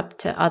this up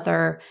to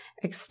other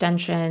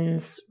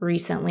extensions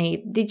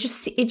recently, it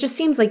just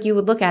seems like you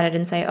would look at it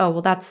and say, oh,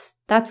 well, that's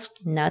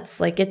nuts.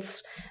 Like,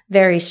 it's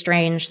very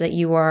strange that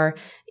you are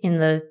in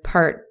the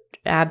part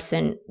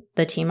absent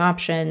the team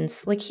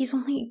options. Like, he's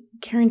only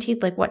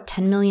guaranteed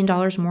 $10 million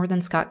more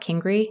than Scott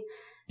Kingery.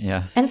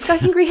 Yeah. And Scott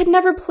Kingery had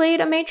never played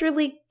a major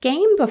league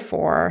game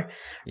before,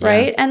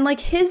 right? And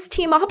his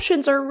team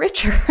options are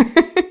richer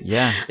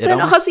than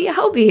Ozzie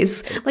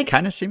Albies. It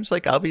kind of seems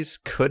like Albies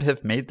could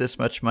have made this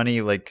much money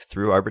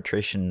through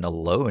arbitration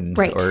alone,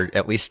 or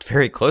at least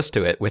very close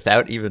to it,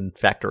 without even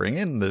factoring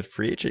in the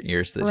free agent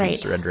years that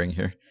he's surrendering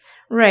here.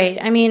 Right.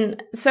 I mean,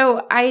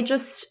 so I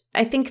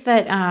think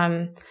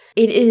that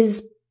it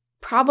is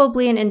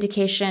probably an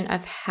indication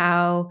of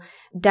how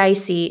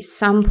dicey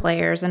some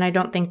players, and I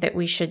don't think that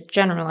we should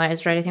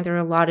generalize, right? I think there are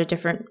a lot of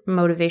different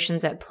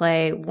motivations at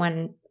play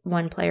when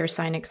players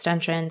sign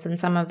extensions, and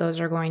some of those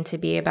are going to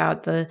be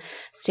about the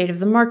state of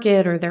the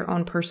market or their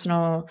own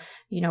personal,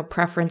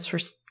 preference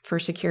for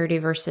security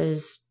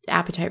versus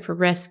appetite for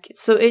risk.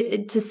 So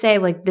to say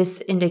this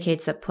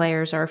indicates that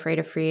players are afraid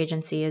of free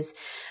agency is,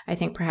 I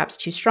think, perhaps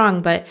too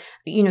strong. But,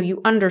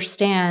 you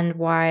understand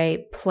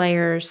why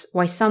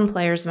some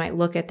players might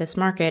look at this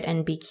market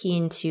and be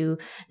keen to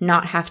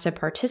not have to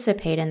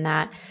participate in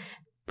that.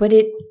 But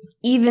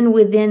even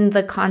within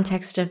the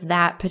context of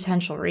that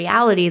potential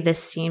reality,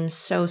 this seems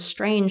so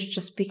strange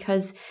just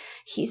because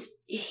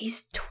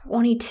he's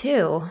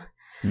 22.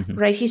 Mm-hmm.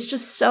 Right. He's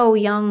just so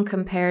young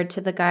compared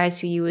to the guys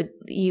who you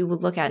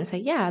would look at and say,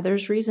 yeah,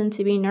 there's reason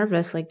to be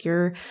nervous. Like,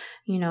 you're,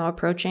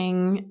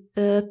 approaching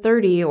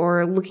 30,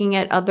 or looking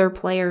at other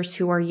players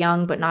who are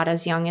young, but not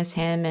as young as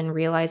him, and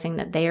realizing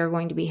that they are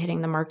going to be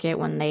hitting the market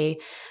when they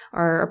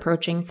are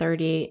approaching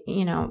 30.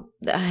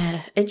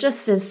 It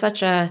just is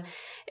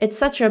it's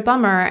such a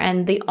bummer.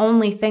 And the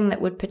only thing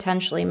that would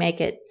potentially make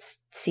it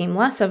seem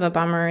less of a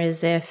bummer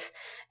is if,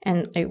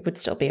 and it would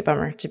still be a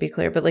bummer, to be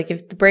clear, but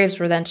if the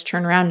Braves were then to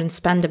turn around and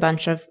spend a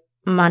bunch of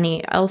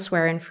money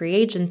elsewhere in free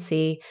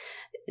agency,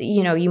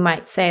 you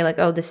might say like,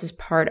 oh, this is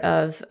part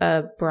of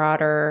a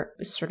broader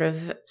sort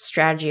of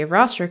strategy of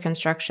roster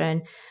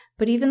construction.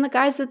 But even the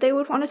guys that they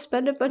would want to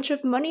spend a bunch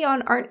of money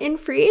on aren't in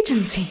free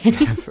agency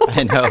anymore.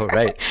 I know,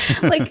 right?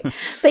 Like,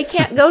 they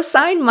can't go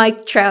sign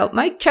Mike Trout.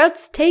 Mike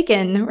Trout's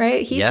taken,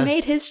 right? He's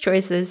made his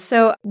choices.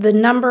 So the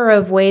number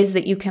of ways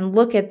that you can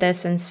look at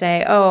this and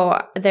say, oh,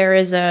 there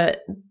is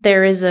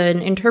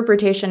an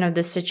interpretation of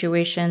this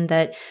situation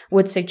that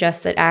would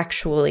suggest that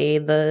actually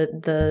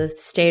the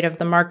state of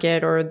the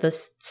market or the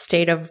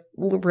state of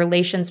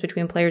relations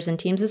between players and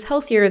teams is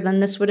healthier than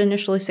this would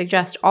initially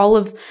suggest.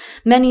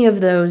 Many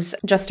of those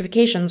justifications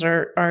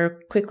are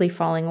quickly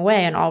falling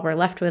away, and all we're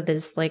left with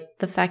is like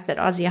the fact that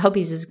Ozzy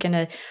Albies is going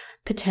to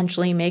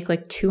potentially make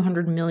like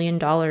 $200 million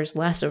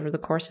less over the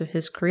course of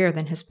his career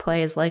than his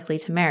play is likely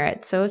to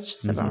merit. So it's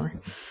just a bummer.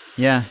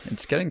 Yeah,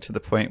 it's getting to the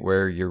point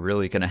where you're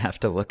really going to have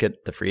to look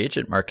at the free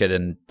agent market,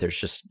 and there's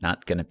just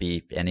not going to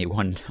be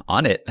anyone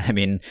on it. I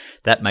mean,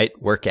 that might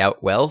work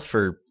out well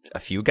for a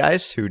few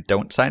guys who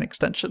don't sign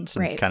extensions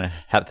and kind of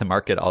have the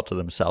market all to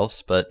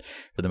themselves. But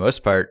for the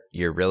most part,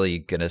 you're really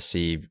going to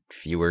see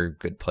fewer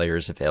good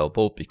players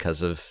available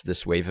because of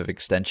this wave of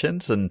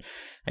extensions. And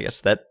I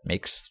guess that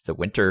makes the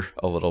winter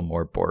a little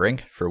more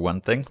boring, for one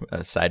thing,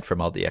 aside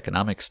from all the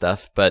economic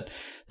stuff. But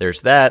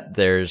there's that.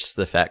 There's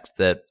the fact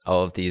that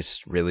all of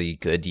these really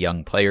good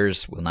young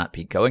players will not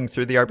be going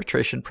through the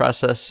arbitration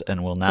process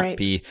and will not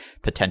be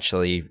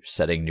potentially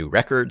setting new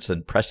records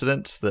and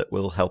precedents that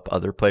will help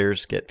other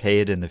players get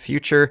paid in the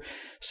future.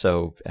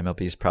 So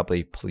MLB is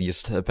probably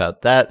pleased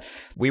about that.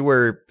 We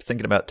were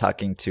thinking about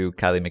talking to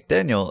Kiley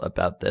McDaniel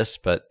about this,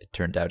 but it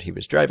turned out he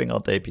was driving all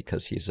day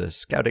because he's a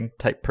scouting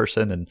type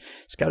person, and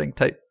scouting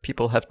type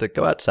people have to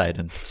go outside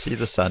and see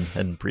the sun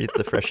and breathe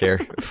the fresh air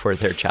for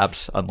their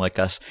jobs, unlike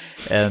us.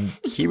 And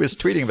he was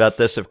tweeting about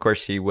this. Of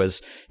course, he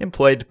was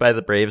employed by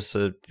the Braves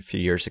a few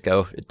years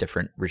ago, a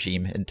different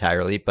regime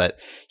entirely, but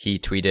he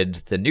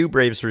tweeted, "The new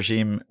Braves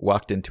regime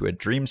walked into a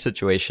dream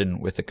situation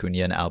with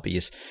Acuna and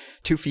Albies,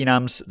 two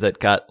phenoms that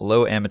got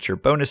low amateur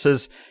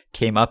bonuses,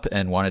 came up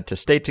and wanted to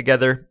stay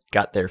together,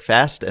 got there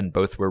fast, and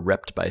both were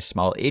repped by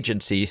small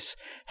agencies.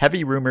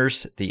 Heavy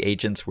rumors, the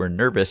agents were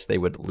nervous they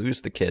would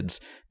lose the kids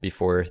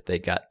before they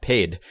got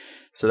paid."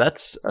 So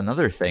that's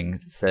another thing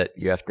that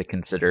you have to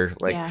consider.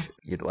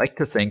 You'd like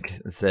to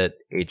think that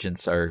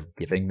agents are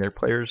giving their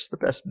players the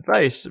best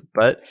advice,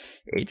 but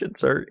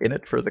agents are in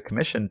it for the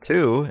commission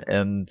too,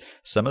 and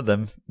some of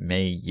them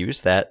may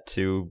use that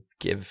to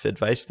give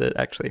advice that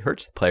actually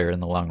hurts the player in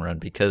the long run,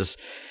 because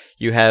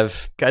you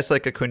have guys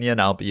like Acuna and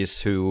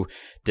Albies who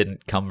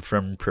didn't come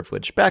from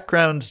privileged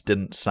backgrounds,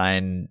 didn't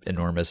sign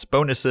enormous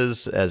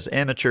bonuses as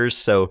amateurs,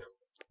 so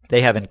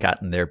they haven't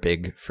gotten their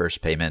big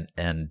first payment,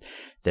 and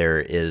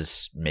there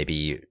is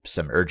maybe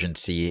some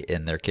urgency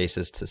in their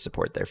cases to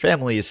support their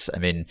families. I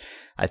mean,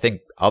 I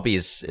think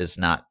Albies is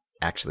not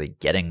actually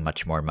getting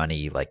much more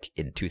money like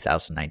in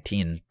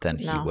 2019 than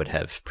he would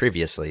have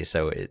previously,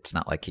 so it's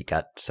not like he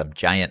got some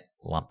giant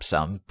lump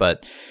sum,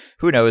 but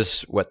who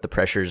knows what the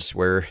pressures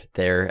were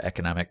there,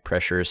 economic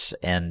pressures.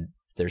 And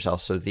there's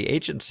also the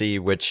agency,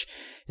 which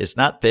is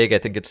not big. I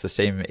think it's the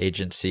same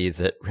agency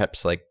that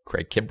reps like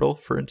Craig Kimbrell,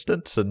 for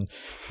instance. And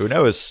who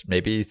knows,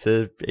 maybe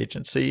the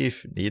agency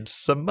needs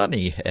some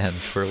money and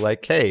we're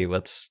like, hey,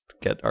 let's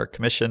get our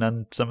commission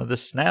on some of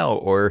this now.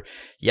 Or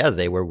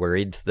they were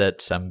worried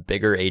that some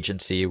bigger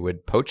agency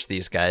would poach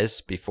these guys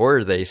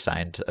before they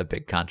signed a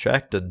big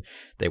contract and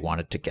they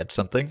wanted to get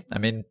something. I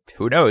mean,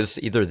 who knows?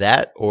 Either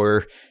that,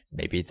 or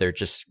maybe they're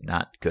just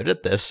not good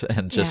at this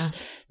and just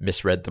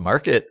misread the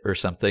market or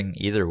something.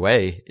 Either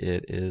way,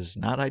 it is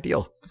not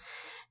ideal.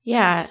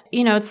 Yeah,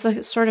 it's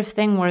the sort of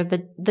thing where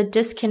the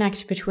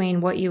disconnect between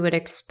what you would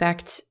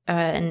expect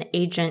an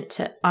agent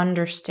to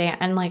understand,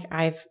 and like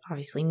I've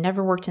obviously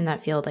never worked in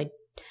that field.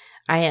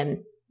 I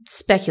am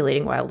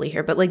speculating wildly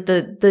here, but like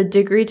the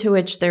degree to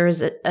which there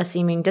is a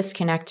seeming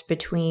disconnect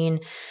between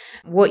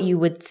what you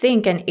would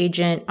think an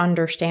agent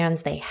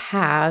understands they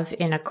have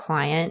in a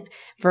client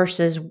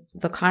versus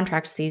the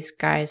contracts these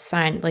guys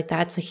signed. Like,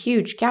 that's a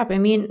huge gap. I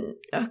mean,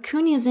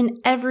 Acuna's in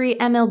every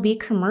MLB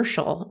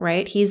commercial,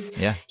 right? He's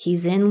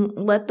in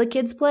Let the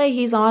Kids Play.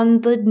 He's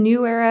on the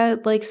New Era,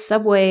 like,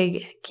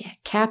 Subway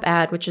cap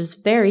ad, which is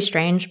very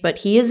strange, but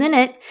he is in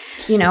it,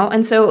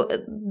 And so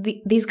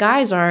these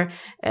guys are,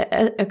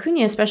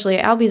 Acuna especially,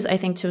 Albies, I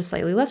think to a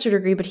slightly lesser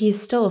degree, but he's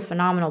still a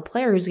phenomenal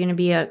player who's going to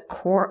be a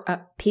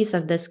piece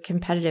of this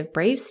competitive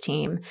Braves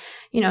team.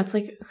 It's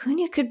like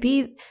Acuna could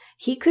be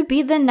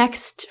the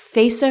next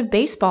face of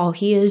baseball.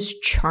 He is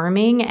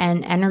charming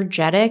and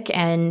energetic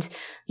and,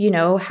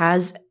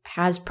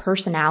 has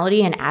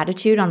personality and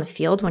attitude on the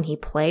field when he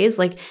plays.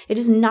 Like, it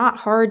is not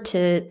hard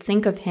to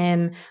think of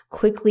him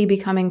quickly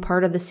becoming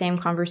part of the same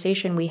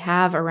conversation we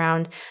have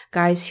around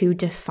guys who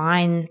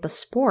define the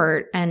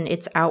sport and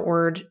its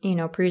outward,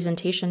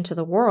 presentation to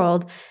the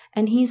world.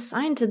 And he's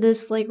signed to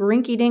this like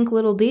rinky-dink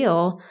little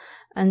deal.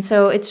 And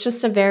so it's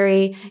just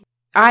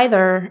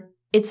either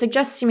it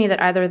suggests to me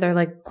that either they're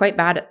like quite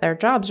bad at their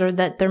jobs, or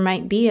that there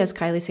might be, as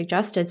Kylie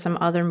suggested, some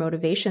other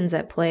motivations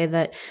at play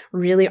that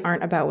really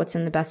aren't about what's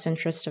in the best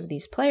interest of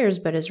these players,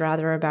 but is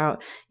rather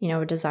about,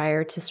 a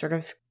desire to sort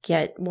of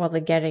get while the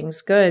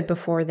getting's good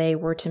before they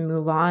were to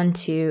move on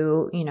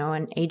to,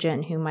 an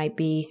agent who might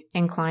be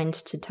inclined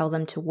to tell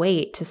them to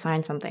wait to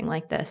sign something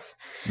like this.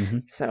 Mm-hmm.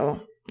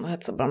 So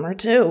that's a bummer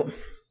too.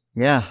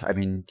 Yeah, I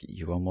mean,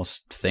 you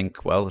almost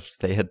think, well, if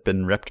they had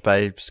been ripped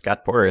by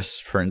Scott Boras,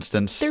 for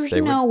instance,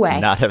 they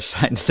would not have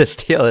signed this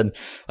deal. And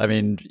I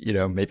mean,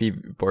 maybe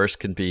Boras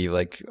can be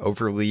like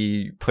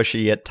overly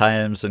pushy at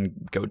times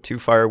and go too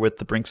far with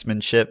the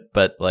brinksmanship,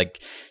 but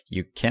like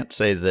you can't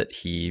say that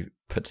he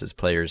puts his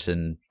players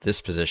in this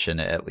position,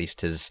 at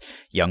least his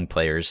young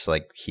players.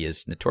 Like he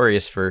is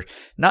notorious for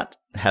not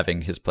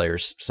having his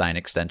players sign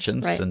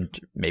extensions, right. And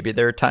maybe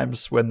there are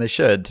times when they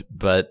should,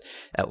 but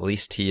at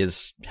least he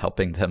is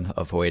helping them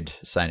avoid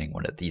signing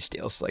one of these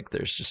deals. Like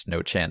there's just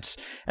no chance.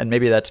 And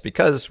maybe that's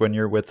because when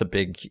you're with a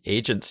big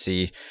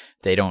agency,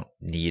 they don't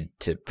need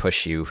to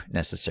push you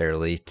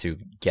necessarily to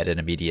get an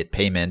immediate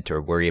payment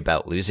or worry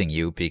about losing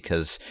you,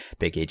 because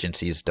big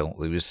agencies don't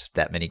lose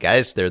that many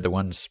guys. They're the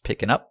ones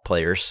picking up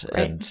players.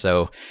 Right. And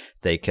so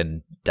they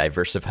can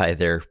diversify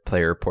their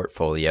player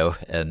portfolio,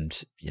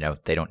 and,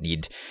 they don't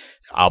need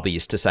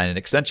Albies to sign an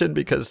extension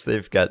because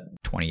they've got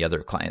 20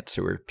 other clients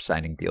who are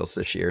signing deals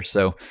this year.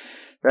 So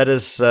that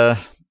is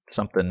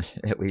something,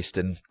 at least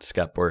in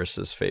Scott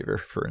Boras's favor,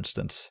 for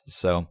instance.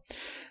 So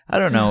I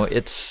don't know.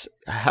 It's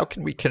how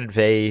can we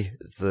convey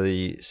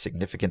the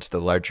significance,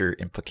 the larger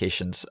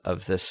implications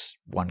of this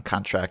one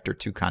contract or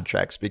two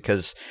contracts?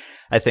 Because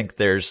I think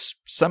there's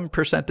some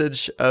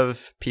percentage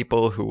of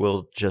people who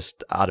will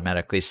just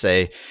automatically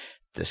say,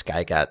 this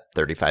guy got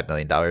 $35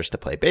 million to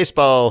play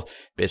baseball.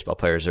 Baseball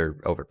players are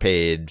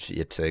overpaid.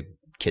 It's a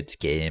kid's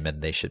game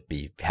and they should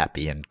be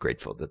happy and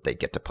grateful that they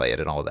get to play it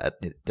and all that.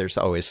 There's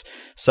always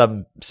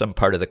some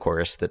part of the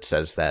chorus that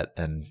says that.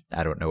 And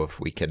I don't know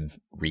if we can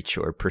reach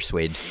or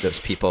persuade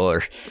those people,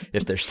 or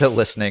if they're still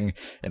listening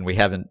and we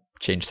haven't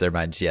changed their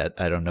minds yet.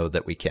 I don't know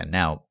that we can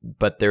now.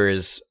 But there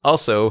is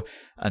also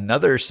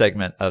another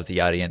segment of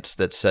the audience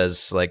that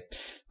says, like,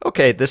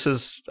 okay, this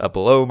is a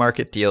below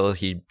market deal.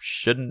 He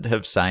shouldn't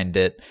have signed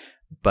it,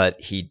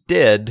 but he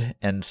did.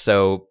 And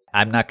so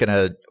I'm not going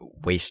to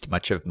waste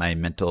much of my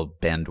mental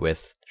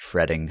bandwidth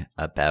fretting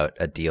about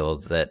a deal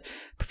that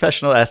a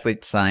professional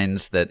athlete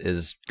signs that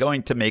is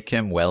going to make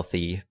him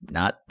wealthy,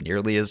 not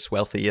nearly as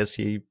wealthy as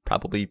he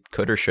probably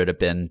could or should have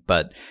been,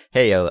 but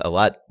hey, a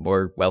lot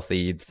more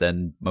wealthy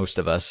than most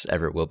of us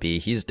ever will be.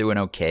 He's doing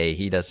okay.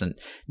 He doesn't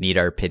need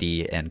our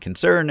pity and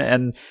concern,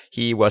 and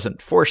he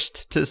wasn't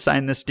forced to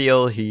sign this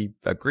deal. He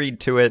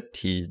agreed to it.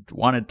 He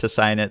wanted to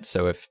sign it.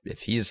 So if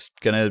he's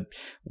going to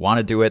want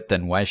to do it,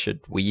 then why should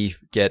we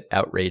get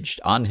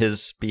outraged on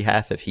his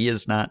behalf if he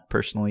is not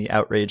personally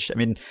outraged? I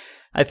mean,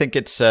 I think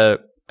it's a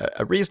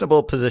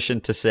reasonable position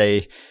to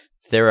say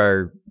there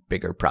are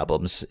bigger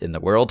problems in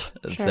the world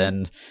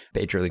than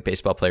Major League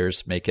Baseball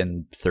players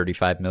making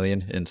 $35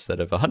 million instead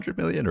of $100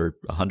 million, or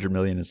 $100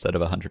 million instead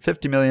of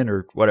 $150 million,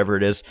 or whatever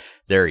it is.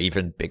 There are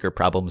even bigger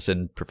problems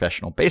in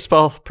professional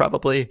baseball,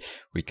 probably.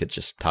 We could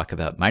just talk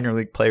about minor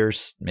league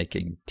players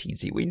making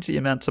teensy-weensy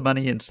amounts of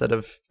money instead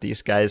of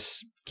these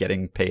guys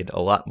getting paid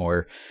a lot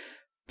more.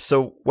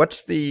 So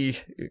what's the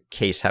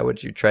case? How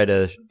would you try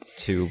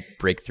to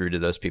break through to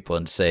those people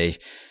and say,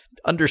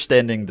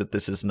 understanding that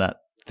this is not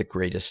the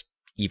greatest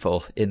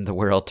evil in the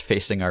world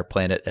facing our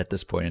planet at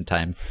this point in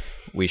time,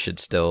 we should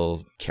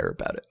still care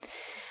about it?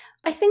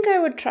 I think I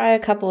would try a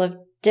couple of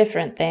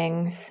different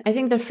things. I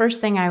think the first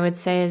thing I would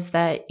say is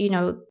that,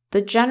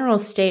 the general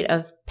state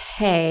of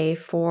pay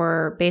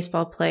for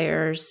baseball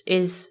players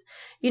is,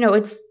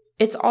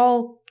 it's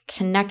all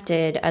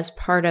connected as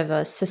part of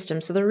a system.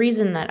 So the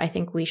reason that I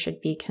think we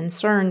should be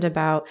concerned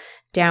about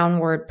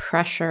downward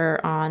pressure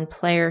on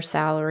player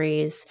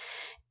salaries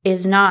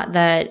is not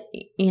that,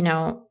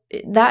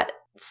 that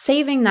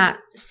saving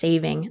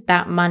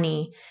that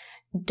money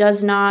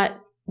does not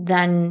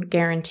then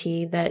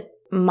guarantee that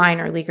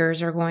minor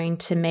leaguers are going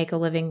to make a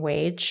living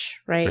wage,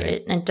 right?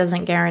 It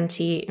doesn't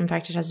guarantee, in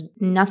fact, it has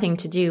nothing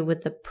to do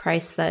with the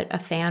price that a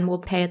fan will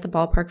pay at the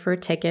ballpark for a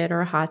ticket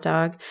or a hot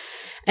dog.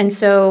 And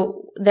so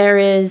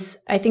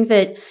I think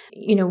that,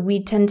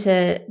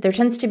 there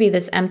tends to be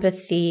this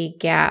empathy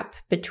gap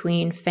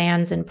between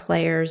fans and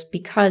players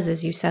because,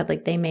 as you said,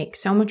 like they make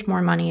so much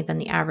more money than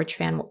the average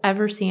fan will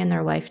ever see in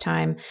their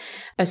lifetime,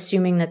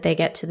 assuming that they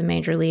get to the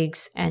major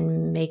leagues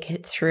and make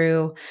it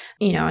through,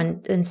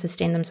 and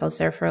sustain themselves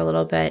there for a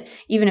little bit.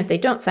 Even if they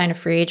don't sign a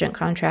free agent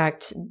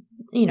contract,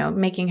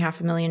 making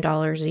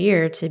 $500,000 a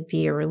year to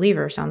be a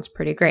reliever sounds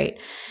pretty great.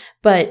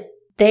 But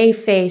they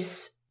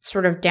face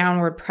sort of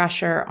downward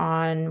pressure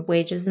on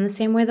wages in the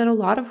same way that a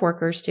lot of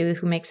workers do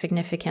who make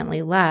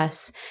significantly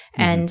less.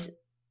 Mm-hmm. And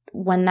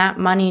when that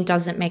money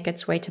doesn't make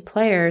its way to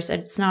players,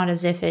 it's not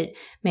as if it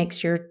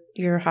makes your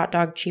your hot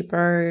dog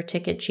cheaper, your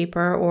ticket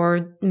cheaper,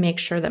 or make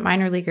sure that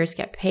minor leaguers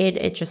get paid.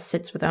 It just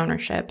sits with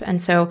ownership.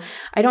 And so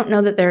I don't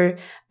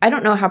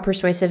know how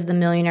persuasive the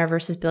millionaire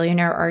versus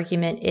billionaire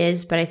argument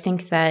is, but I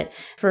think that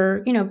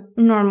for,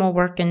 normal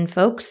working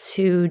folks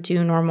who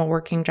do normal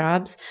working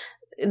jobs,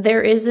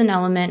 there is an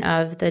element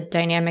of the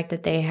dynamic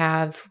that they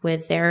have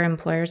with their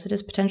employers that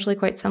is potentially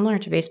quite similar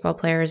to baseball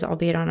players,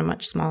 albeit on a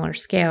much smaller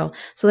scale.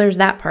 So there's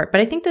that part.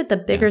 But I think that the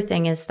bigger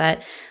thing is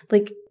that,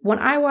 like, when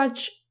I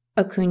watch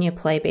Acuna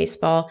play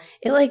baseball,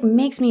 it like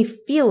makes me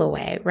feel a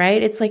way,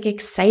 right? It's like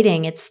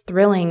exciting. It's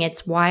thrilling.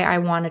 It's why I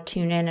want to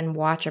tune in and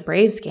watch a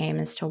Braves game,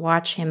 is to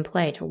watch him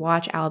play, to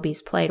watch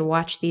Albies play, to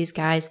watch these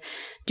guys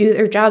do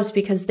their jobs,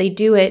 because they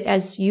do it,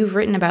 as you've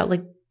written about,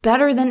 like,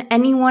 better than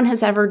anyone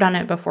has ever done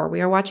it before.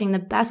 We are watching the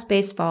best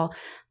baseball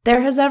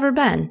there has ever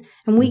been,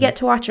 and we get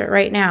to watch it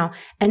right now.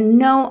 And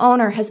no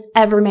owner has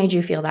ever made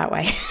you feel that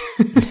way,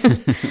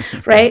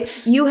 right?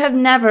 You have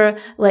never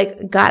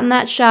gotten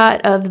that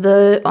shot of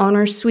the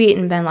owner's suite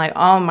and been like,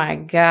 oh my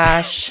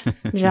gosh,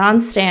 John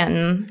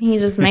Stanton, he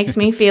just makes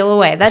me feel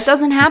away. That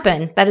doesn't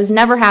happen. That has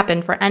never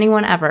happened for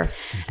anyone ever.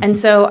 And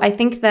so I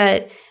think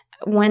that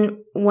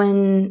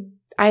when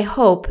I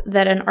hope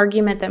that an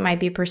argument that might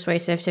be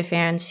persuasive to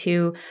fans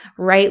who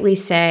rightly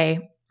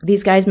say,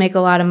 these guys make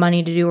a lot of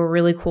money to do a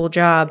really cool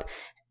job,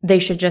 they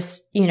should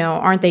just,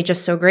 aren't they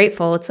just so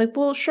grateful? It's like,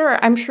 well, sure,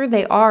 I'm sure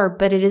they are,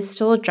 but it is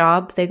still a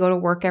job. They go to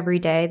work every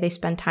day. They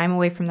spend time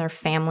away from their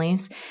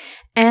families,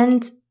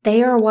 and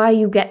they are why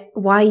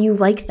you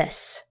like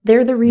this.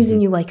 They're the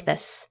reason you like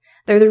this.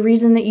 They're the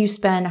reason that you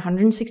spend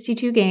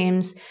 162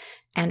 games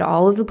and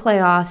all of the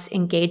playoffs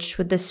engaged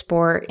with this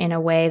sport in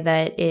a way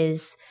that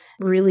is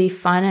really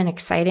fun and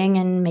exciting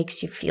and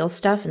makes you feel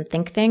stuff and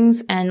think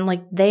things.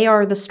 And they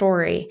are the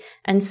story.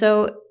 And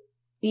so,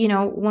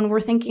 when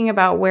we're thinking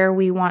about where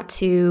we want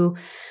to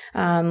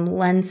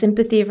lend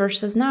sympathy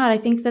versus not, I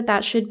think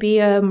that should be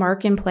a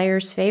mark in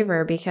players'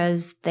 favor,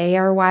 because they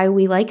are why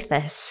we like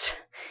this.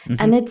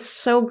 And it's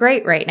so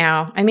great right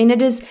now. I mean,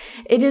 it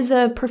is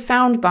a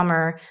profound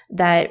bummer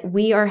that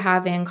we are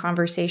having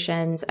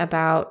conversations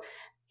about,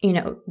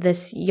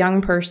 this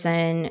young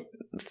person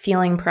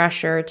feeling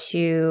pressure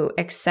to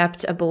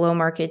accept a below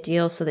market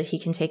deal so that he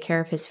can take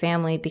care of his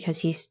family because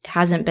he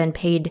hasn't been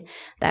paid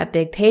that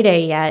big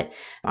payday yet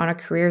on a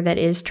career that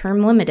is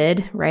term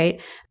limited,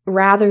 right?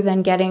 Rather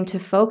than getting to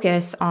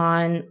focus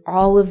on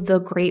all of the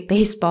great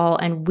baseball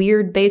and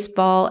weird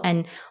baseball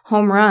and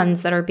home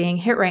runs that are being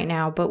hit right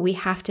now. But we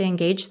have to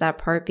engage that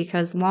part,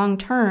 because long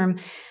term,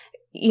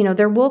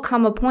 there will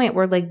come a point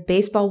where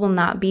baseball will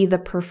not be the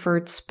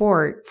preferred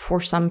sport for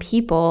some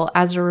people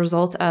as a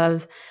result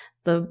of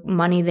the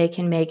money they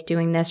can make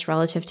doing this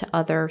relative to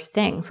other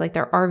things.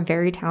 There are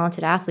very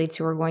talented athletes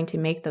who are going to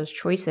make those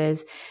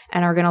choices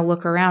and are going to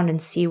look around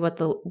and see what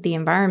the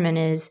environment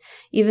is,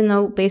 even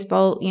though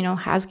baseball,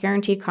 has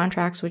guaranteed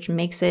contracts, which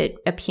makes it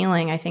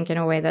appealing, I think, in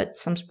a way that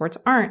some sports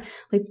aren't.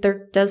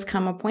 There does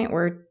come a point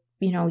where,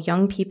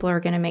 young people are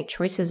going to make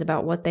choices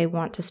about what they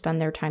want to spend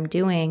their time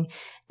doing.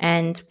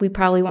 And we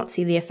probably won't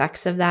see the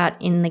effects of that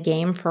in the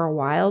game for a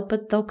while,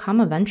 but they'll come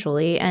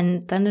eventually,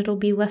 and then it'll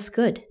be less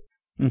good.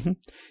 Mm-hmm.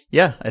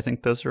 Yeah, I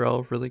think those are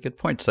all really good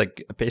points.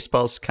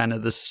 Baseball's kind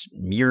of this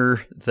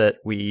mirror that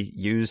we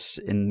use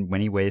in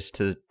many ways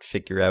to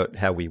figure out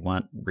how we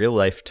want real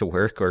life to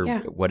work, or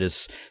what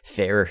is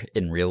fair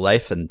in real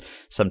life. And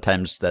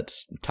sometimes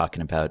that's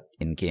talking about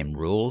in-game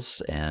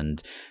rules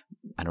and,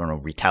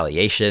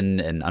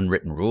 retaliation and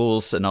unwritten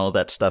rules, and all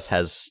that stuff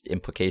has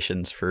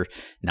implications for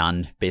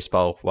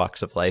non-baseball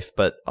walks of life,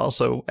 but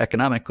also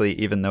economically,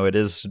 even though it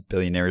is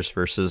billionaires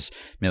versus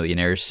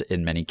millionaires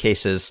in many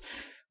cases.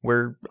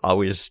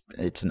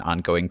 It's an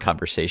ongoing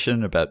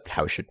conversation about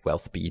how should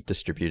wealth be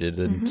distributed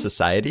in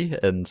society.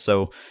 And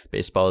so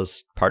baseball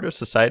is part of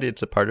society.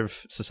 It's a part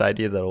of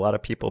society that a lot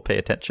of people pay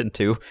attention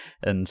to.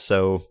 And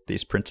so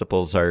these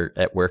principles are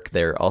at work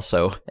there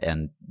also.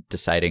 And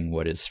deciding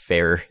what is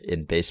fair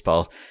in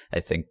baseball, I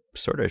think,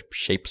 sort of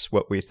shapes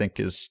what we think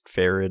is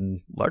fair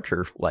in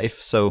larger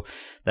life. So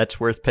that's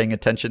worth paying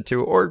attention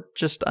to. Or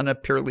just on a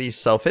purely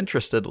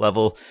self-interested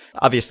level,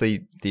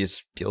 obviously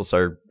these deals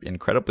are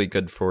incredibly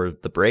good for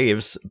the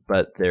Braves,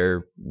 but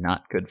they're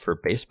not good for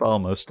baseball,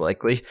 most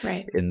likely,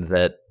 right? In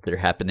that they're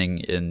happening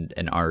in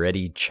an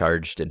already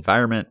charged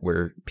environment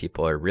where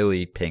people are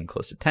really paying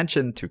close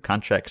attention to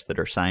contracts that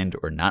are signed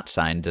or not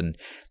signed. And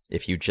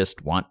if you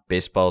just want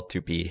baseball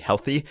to be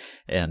healthy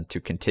and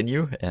to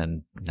continue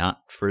and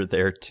not for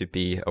there to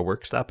be a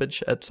work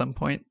stoppage at some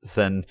point,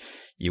 then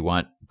you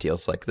want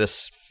deals like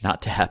this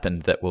not to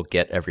happen that will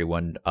get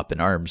everyone up in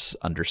arms,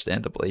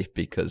 understandably,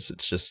 because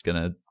it's just going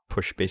to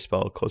push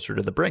baseball closer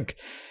to the brink.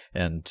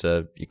 And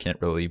you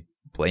can't really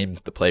blame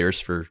the players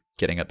for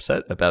getting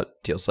upset about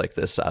deals like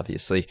this,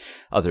 obviously,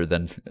 other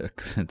than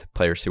the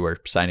players who are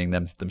signing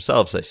them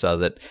themselves. I saw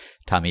that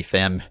Tommy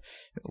Pham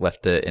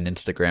left an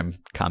Instagram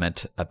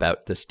comment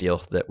about this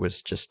deal that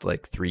was just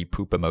 3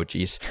 poop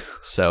emojis.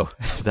 So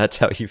that's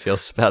how he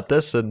feels about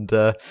this. And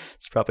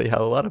it's probably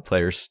how a lot of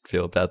players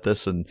feel about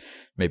this. And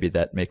maybe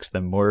that makes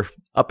them more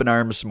up in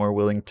arms, more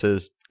willing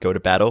to go to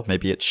battle.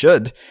 Maybe it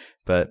should.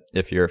 But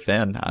if you're a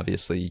fan,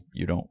 obviously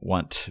you don't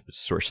want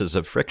sources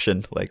of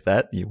friction like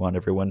that. You want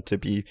everyone to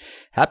be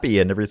happy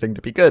and everything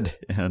to be good.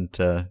 And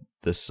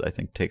this, I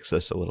think, takes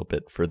us a little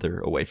bit further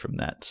away from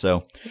that.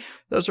 So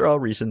those are all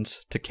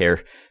reasons to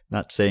care.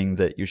 Not saying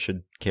that you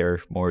should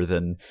care more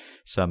than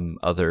some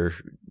other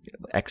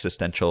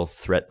existential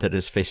threat that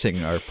is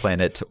facing our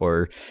planet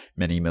or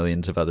many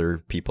millions of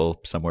other people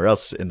somewhere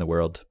else in the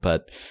world.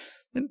 But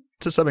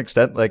to some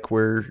extent, like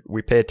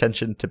we pay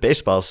attention to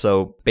baseball.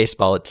 So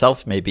baseball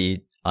itself may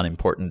be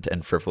unimportant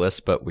and frivolous,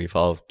 but we've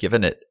all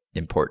given it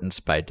importance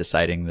by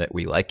deciding that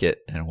we like it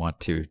and want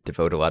to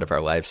devote a lot of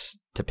our lives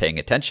to paying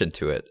attention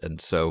to it. And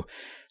so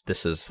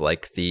this is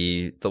like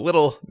the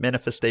little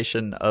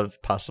manifestation of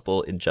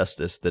possible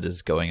injustice that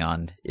is going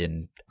on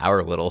in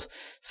our little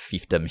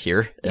fiefdom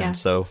here. Yeah. And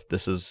so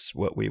this is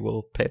what we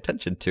will pay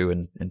attention to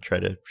and try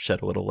to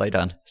shed a little light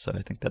on. So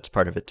I think that's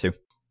part of it too.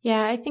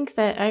 Yeah, I think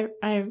that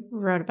I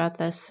wrote about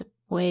this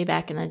way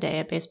back in the day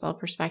at Baseball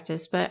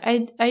Prospectus, but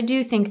I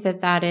do think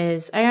that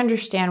is, I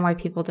understand why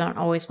people don't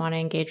always want to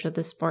engage with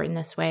the sport in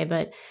this way,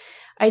 but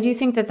I do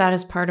think that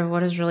is part of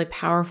what is really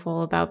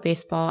powerful about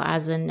baseball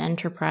as an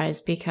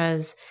enterprise,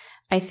 because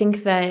I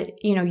think that,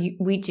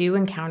 we do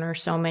encounter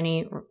so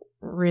many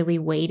really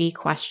weighty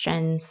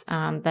questions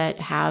that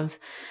have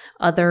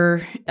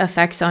other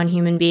effects on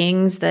human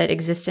beings that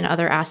exist in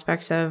other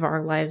aspects of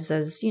our lives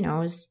as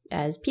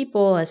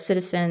people, as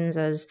citizens,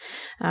 as,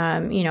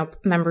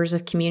 members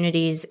of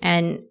communities.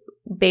 And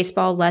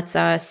baseball lets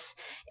us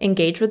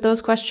engage with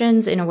those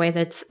questions in a way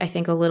that's, I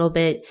think, a little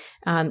bit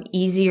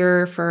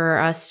easier for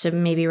us to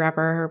maybe wrap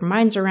our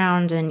minds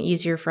around and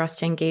easier for us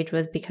to engage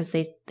with, because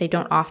they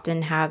don't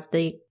often have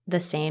the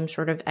same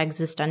sort of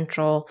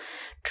existential,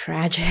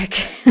 tragic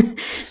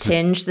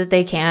tinge that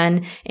they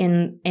can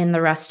in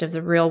the rest of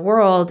the real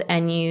world.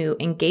 And you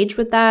engage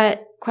with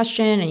that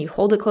question and you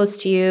hold it close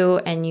to you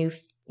and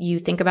you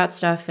think about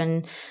stuff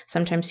and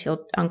sometimes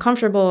feel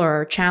uncomfortable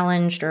or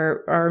challenged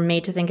or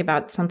made to think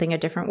about something a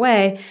different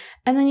way.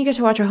 And then you get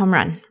to watch a home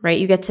run, right?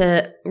 You get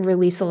to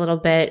release a little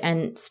bit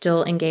and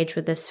still engage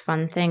with this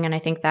fun thing. And I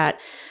think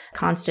that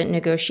constant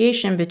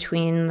negotiation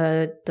between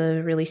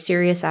the really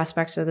serious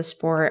aspects of the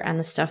sport and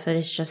the stuff that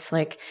is just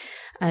like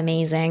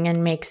amazing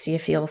and makes you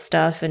feel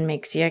stuff and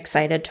makes you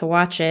excited to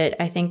watch it,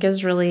 I think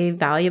is really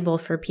valuable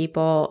for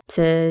people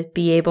to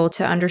be able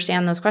to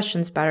understand those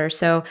questions better.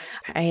 So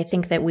I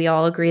think that we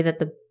all agree that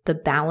the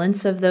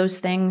balance of those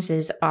things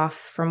is off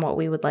from what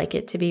we would like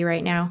it to be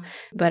right now.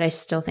 But I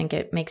still think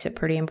it makes it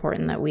pretty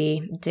important that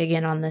we dig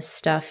in on this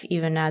stuff,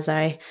 even as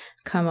I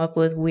come up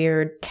with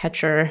weird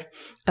catcher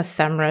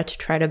ephemera to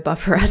try to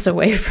buffer us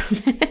away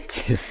from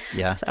it.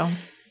 Yeah. So.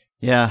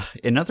 Yeah,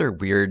 in other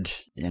weird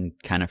and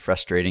kind of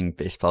frustrating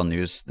baseball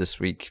news this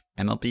week,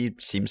 MLB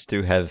seems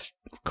to have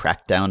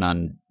cracked down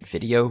on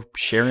video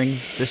sharing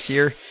this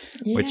year,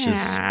 which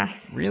is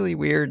really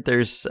weird.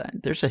 There's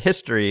a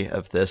history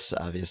of this,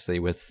 obviously,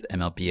 with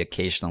MLB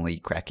occasionally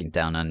cracking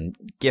down on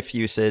GIF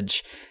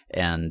usage,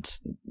 and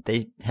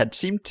they had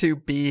seemed to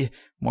be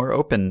more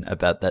open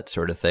about that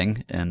sort of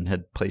thing and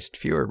had placed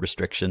fewer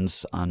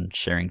restrictions on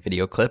sharing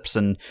video clips.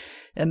 And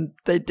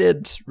they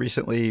did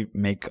recently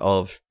make all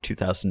of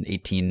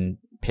 2018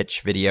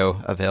 pitch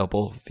video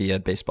available via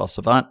Baseball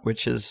Savant,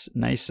 which is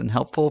nice and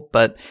helpful.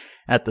 But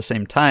at the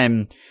same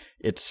time,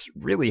 it's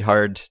really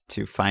hard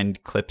to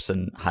find clips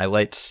and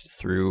highlights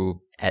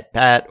through At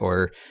Bat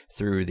or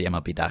through the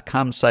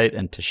MLB.com site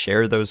and to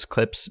share those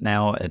clips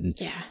now. And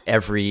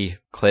every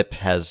clip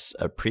has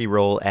a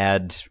pre-roll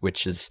ad,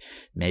 which is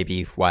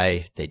maybe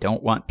why they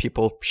don't want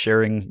people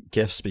sharing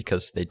GIFs,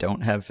 because they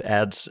don't have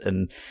ads.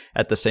 And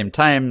at the same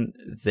time,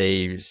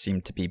 they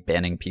seem to be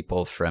banning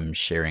people from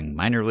sharing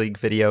minor league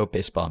video.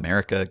 Baseball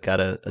America got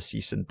a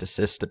cease and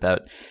desist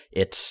about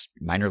its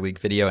minor league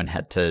video and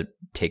had to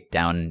take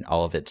down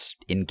all of its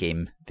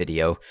in-game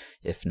video,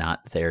 if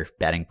not their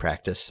batting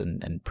practice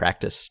and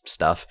practice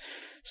stuff.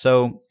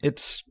 So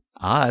it's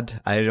odd.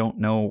 I don't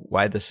know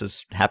why this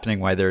is happening,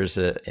 why there's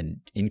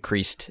an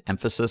increased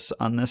emphasis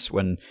on this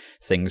when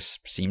things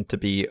seem to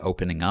be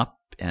opening up.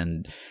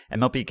 And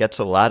MLB gets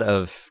a lot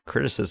of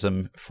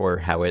criticism for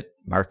how it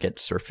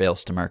markets or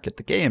fails to market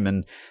the game.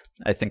 And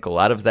I think a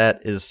lot of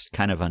that is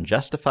kind of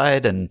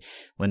unjustified. And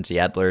Lindsay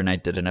Adler and I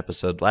did an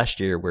episode last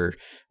year where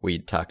we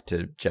talked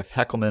to Jeff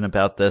Heckelman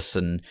about this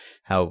and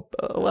how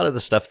a lot of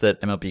the stuff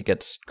that MLB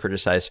gets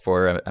criticized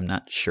for, I'm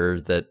not sure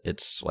that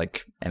it's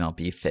like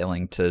MLB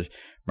failing to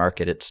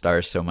market its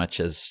stars so much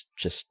as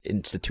just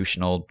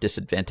institutional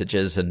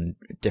disadvantages and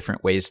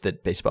different ways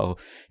that baseball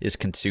is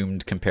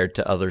consumed compared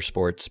to other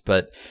sports.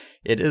 But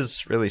it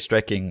is really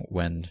striking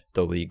when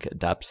the league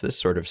adopts this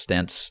sort of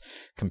stance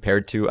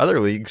compared to other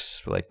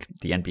leagues like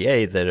the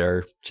NBA that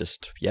are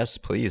just, yes,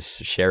 please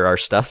share our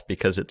stuff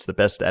because it's the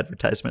best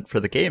advertisement for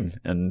the game.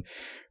 And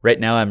right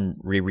now I'm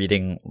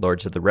rereading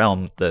Lords of the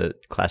Realm, the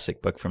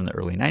classic book from the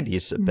early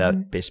 90s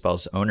about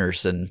baseball's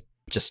owners. And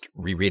just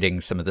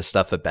rereading some of the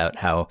stuff about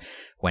how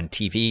when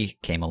TV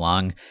came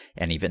along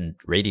and even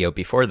radio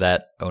before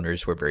that,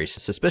 owners were very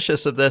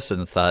suspicious of this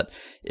and thought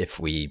if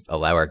we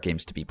allow our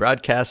games to be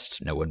broadcast,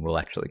 no one will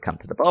actually come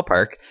to the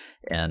ballpark.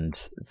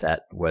 And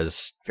that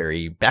was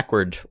very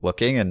backward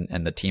looking.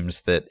 And the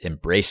teams that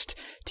embraced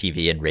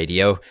TV and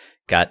radio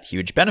got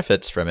huge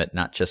benefits from it,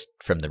 not just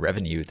from the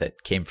revenue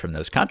that came from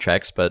those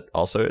contracts, but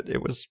also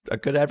it was a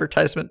good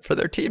advertisement for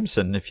their teams.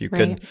 And if you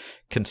could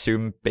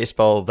consume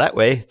baseball that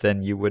way,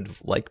 then you would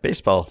like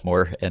baseball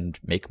more and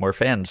make more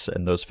fans.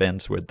 And those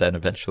fans would then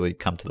eventually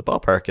come to the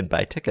ballpark and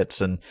buy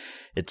tickets. And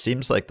it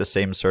seems like the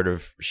same sort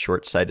of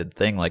short-sighted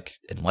thing. Like,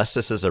 unless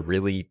this is a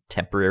really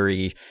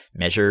temporary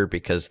measure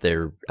because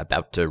they're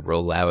about to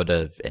roll out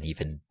an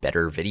even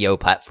better video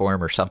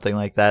platform or something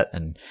like that.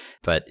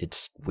 But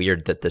it's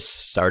weird that this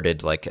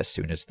started like as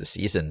soon as the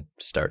season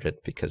started,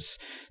 because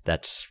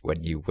that's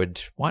when you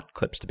would want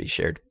clips to be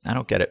shared. I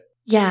don't get it.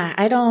 Yeah,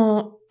 I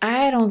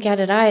don't get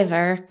it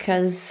either,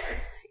 because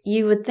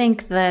you would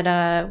think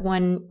that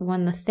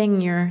when the thing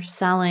you're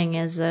selling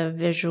is a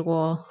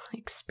visual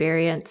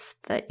experience,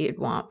 that you'd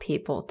want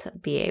people to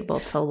be able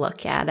to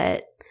look at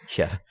it.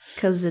 Yeah.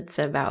 Because it's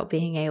about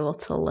being able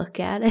to look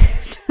at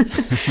it.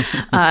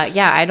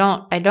 Yeah,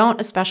 I don't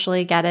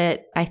especially get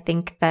it. I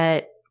think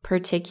that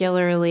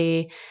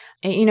particularly,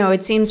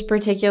 it seems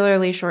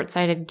particularly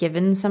short-sighted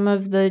given some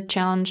of the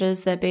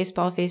challenges that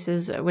baseball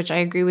faces, which I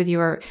agree with you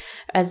are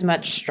as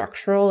much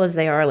structural as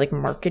they are like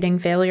marketing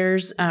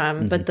failures.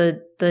 But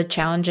the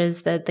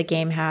challenges that the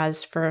game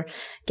has for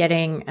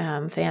getting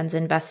fans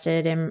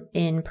invested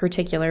in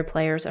particular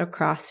players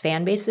across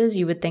fan bases,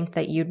 you would think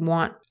that you'd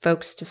want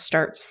folks to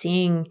start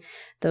seeing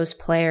those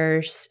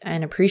players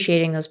and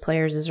appreciating those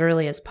players as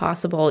early as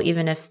possible,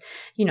 even if,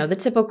 the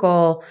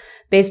typical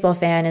baseball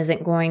fan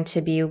isn't going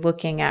to be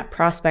looking at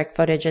prospect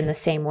footage in the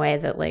same way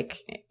that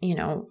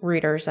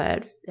readers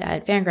at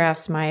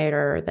Fangraphs might,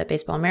 or that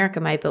Baseball America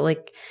might,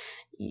 but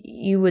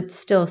you would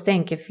still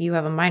think if you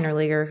have a minor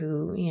leaguer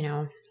who,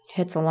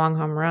 hits a long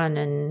home run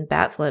and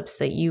bat flips,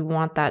 that you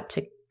want that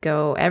to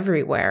go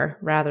everywhere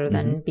rather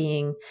than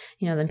being,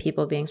 than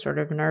people being sort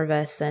of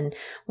nervous and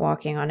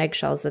walking on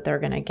eggshells that they're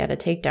going to get a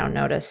takedown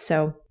notice.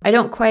 So I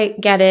don't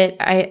quite get it.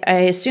 I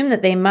assume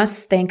that they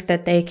must think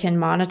that they can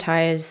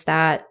monetize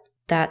that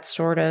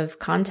sort of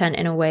content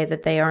in a way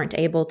that they aren't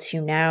able to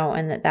now,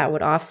 and that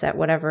would offset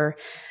whatever,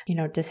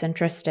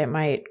 disinterest it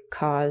might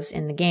cause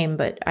in the game.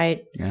 But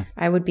I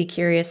would be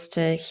curious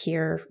to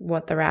hear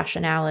what the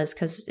rationale is,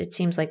 because it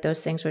seems like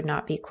those things would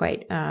not be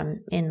quite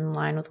in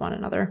line with one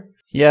another.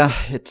 Yeah,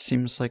 it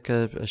seems like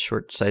a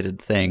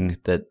short-sighted thing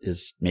that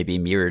is maybe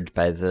mirrored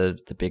by the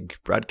big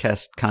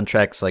broadcast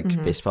contracts.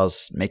 Like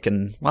baseball's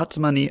making lots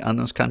of money on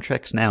those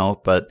contracts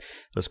now, but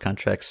those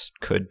contracts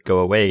could go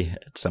away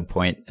at some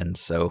point. And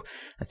so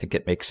I think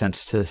it makes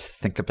sense to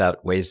think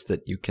about ways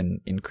that you can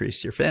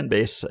increase your fan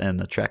base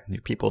and attract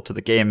new people to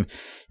the game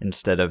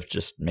instead of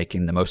just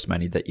making the most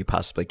money that you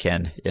possibly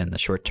can in the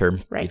short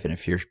term, even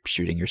if you're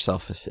shooting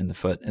yourself in the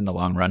foot in the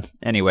long run.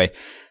 Anyway,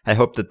 I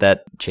hope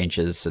that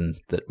changes and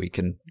that we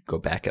can go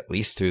back at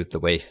least to the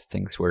way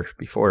things were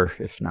before,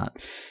 if not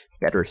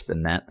better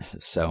than that.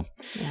 So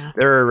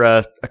there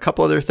are a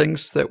couple other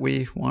things that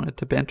we wanted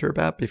to banter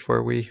about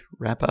before we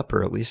wrap up,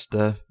 or at least,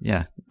 a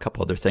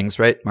couple other things,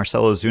 right?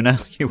 Marcell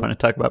Ozuna, you want to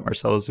talk about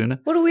Marcell Ozuna?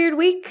 What a weird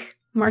week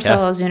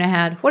Marcell Ozuna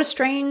had. What a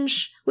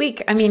strange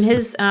week. I mean,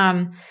 his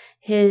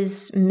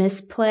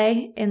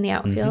misplay in the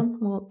outfield,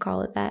 we'll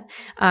call it that,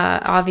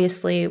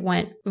 obviously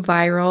went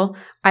viral.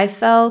 I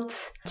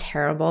felt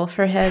terrible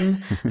for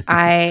him.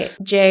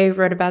 Jay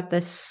wrote about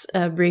this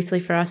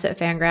briefly for us at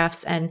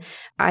Fangraphs, and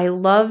I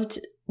loved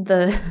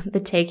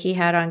the take he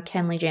had on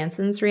Kenley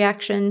Jansen's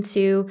reaction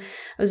to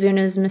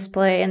Ozuna's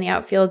misplay in the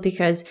outfield,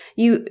 because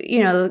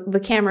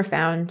the camera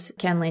found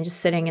Kenley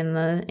just sitting in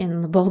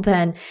the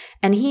bullpen,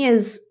 and he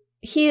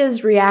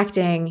is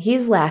reacting,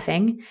 he's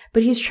laughing,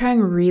 but he's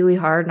trying really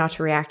hard not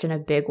to react in a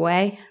big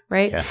way,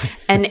 right? Yeah.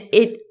 And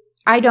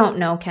I don't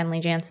know Kenley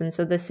Jansen,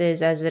 so this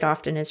is, as it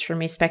often is for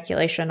me,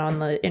 speculation on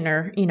the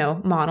inner,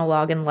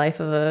 monologue and life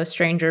of a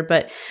stranger.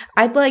 But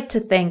I'd like to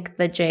think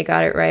that Jay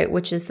got it right,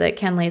 which is that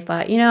Kenley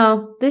thought,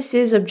 this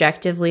is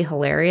objectively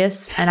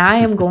hilarious, and I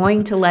am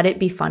going to let it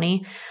be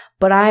funny.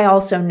 But I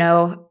also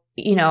know,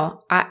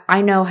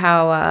 I know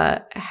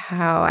how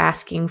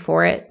asking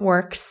for it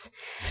works.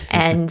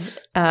 And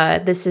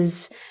this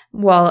is,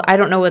 well, I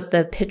don't know what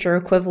the pitcher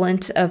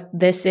equivalent of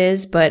this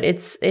is, but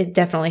it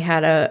definitely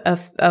had a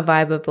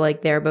vibe of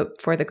like, there, but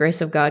for the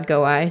grace of God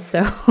go I. So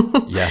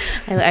yeah,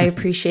 I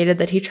appreciated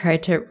that he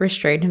tried to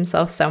restrain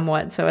himself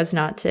somewhat so as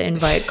not to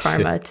invite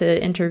karma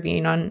to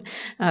intervene on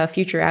a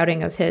future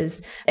outing of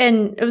his.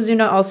 And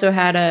Ozuna also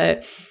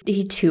had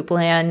he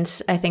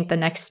tube-land, I think, the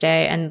next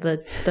day, and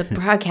the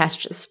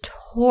broadcast just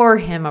tore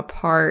him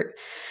apart.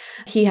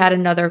 He had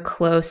another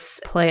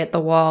close play at the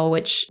wall,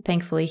 which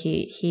thankfully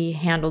he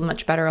handled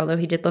much better, although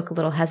he did look a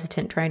little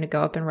hesitant trying to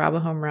go up and rob a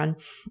home run.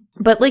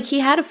 But he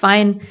had a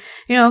fine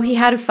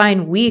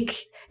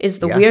week is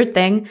the weird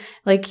thing.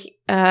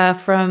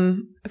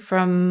 From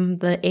from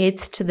the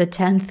 8th to the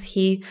 10th,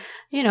 he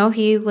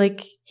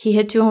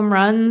hit 2 home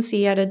runs.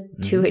 He had a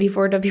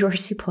 284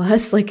 WRC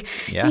plus.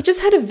 He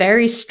just had a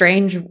very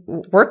strange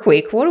work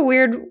week. What a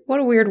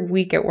weird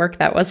week at work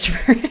that was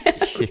for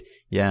him.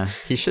 Yeah,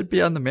 he should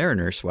be on the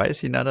Mariners. Why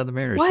is he not on the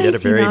Mariners? He had a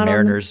very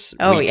Mariners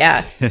week. Oh,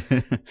 yeah.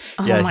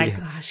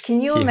 Gosh.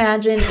 Can you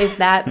imagine if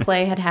that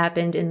play had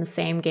happened in the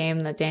same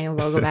game that Daniel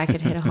Vogelbach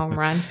had hit a home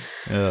run?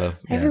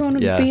 Everyone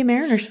would be a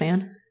Mariners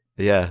fan.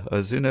 Yeah,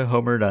 Ozuna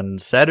homered on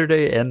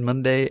Saturday and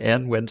Monday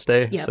and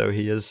Wednesday. Yep. So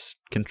he is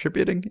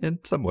contributing in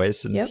some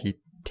ways, and he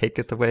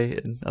taketh away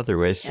in other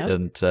ways.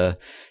 Yep.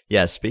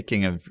 And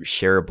speaking of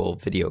shareable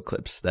video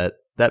clips, that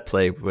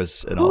play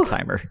was an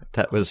all-timer.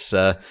 That was...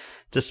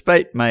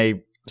 despite my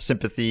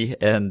sympathy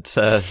and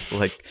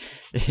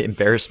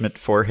embarrassment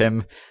for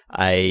him,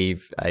 I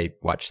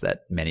watched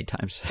that many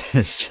times.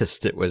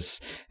 It was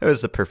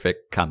the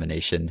perfect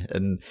combination,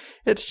 and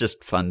it's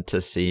just fun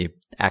to see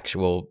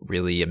actual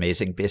really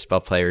amazing baseball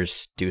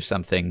players do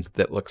something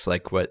that looks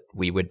like what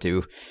we would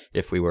do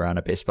if we were on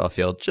a baseball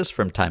field just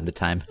from time to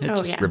time.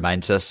 It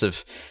reminds us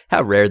of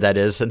how rare that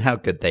is and how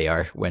good they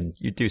are when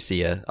you do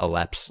see a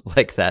lapse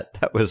like that.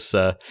 That was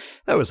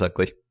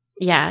ugly.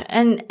 Yeah,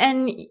 and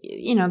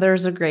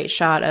there's a great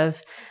shot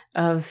of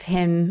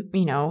him,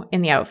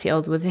 in the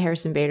outfield with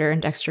Harrison Bader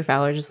and Dexter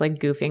Fowler just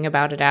goofing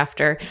about it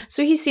after.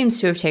 So he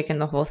seems to have taken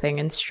the whole thing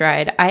in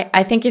stride.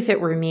 I think if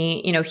it were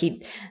me,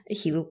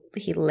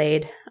 he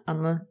laid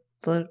on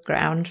the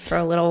ground for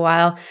a little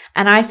while,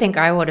 and I think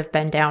I would have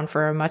been down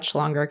for a much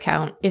longer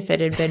count if it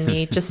had been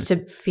me, just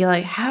to be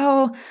like,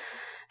 how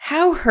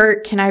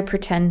hurt can I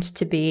pretend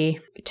to be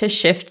to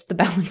shift the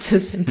balance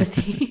of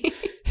sympathy?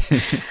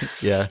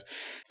 Yeah.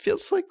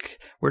 Feels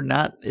like we're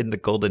not in the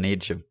golden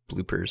age of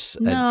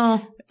bloopers.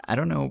 No. I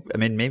don't know. I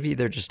mean, maybe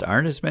there just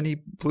aren't as many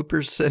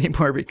bloopers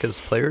anymore because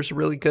players are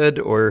really good,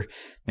 or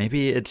maybe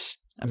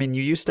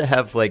you used to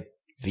have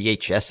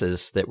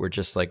VHSs that were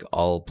just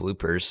all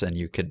bloopers and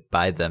you could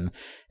buy them,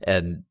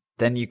 and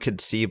then you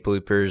could see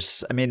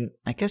bloopers. I mean,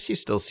 I guess you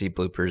still see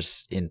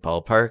bloopers in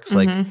ballparks,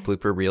 like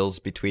blooper reels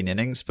between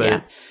innings,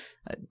 but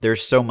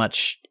there's so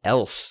much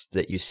else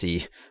that you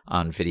see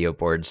on video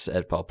boards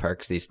at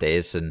ballparks these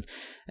days, and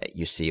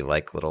you see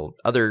little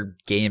other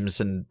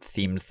games and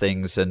themed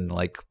things, and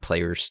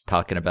players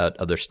talking about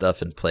other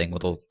stuff and playing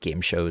little game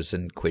shows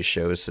and quiz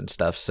shows and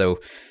stuff. So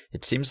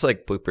it seems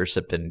like bloopers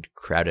have been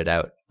crowded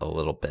out a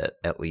little bit,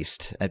 at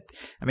least. I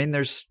mean,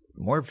 there's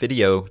more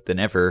video than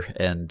ever,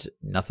 and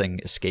nothing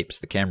escapes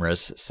the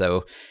cameras.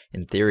 So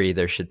in theory,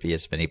 there should be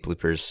as many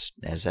bloopers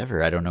as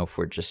ever. I don't know if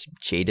we're just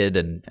jaded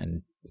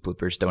and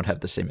bloopers don't have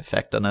the same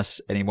effect on us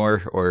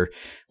anymore, or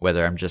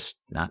whether I'm just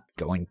not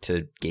going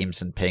to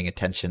games and paying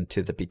attention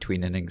to the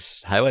between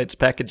innings highlights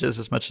packages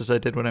as much as I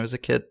did when I was a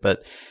kid.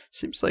 But it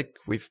seems like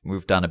we've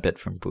moved on a bit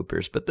from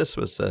bloopers, but this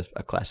was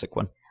a classic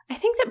one. I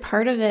think that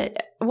part of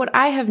it, what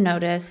I have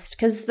noticed,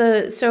 because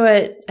I'm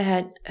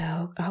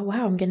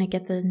going to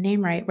get the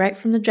name right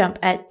from the jump,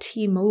 at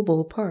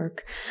T-Mobile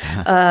Park,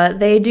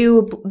 they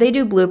do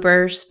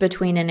bloopers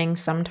between innings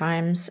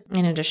sometimes,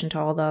 in addition to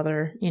all the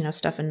other,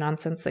 stuff and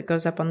nonsense that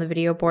goes up on the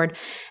video board.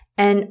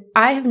 And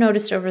I have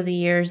noticed over the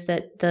years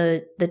that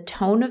the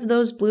tone of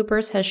those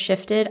bloopers has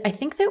shifted. I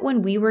think that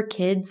when we were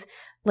kids,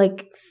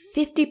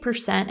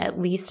 50% at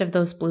least of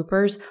those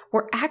bloopers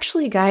were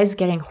actually guys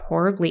getting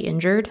horribly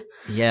injured.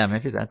 Yeah,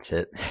 maybe that's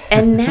it.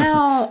 And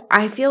now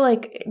I feel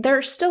like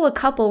there's still a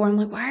couple where I'm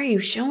like, why are you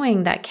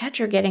showing that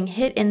catcher getting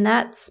hit in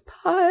that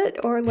spot?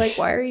 Or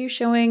why are you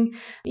showing,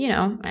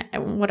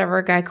 whatever,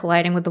 a guy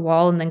colliding with the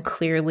wall and then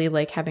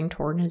clearly having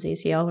torn his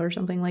ACL or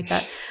something like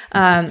that.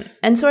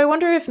 And so I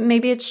wonder if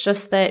maybe it's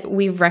just that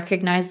we've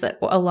recognized that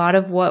a lot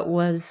of what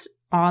was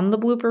on the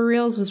blooper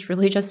reels was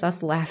really just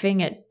us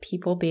laughing at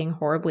people being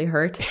horribly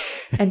hurt.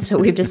 And so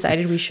we've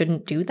decided we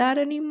shouldn't do that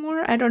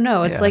anymore. I don't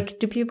know. It's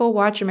do people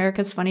watch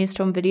America's Funniest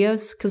Home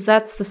Videos? Because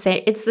that's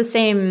it's the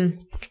same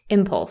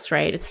impulse,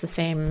 right? It's the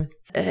same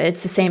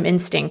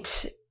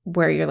instinct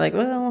where you're like,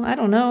 well, I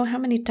don't know. How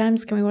many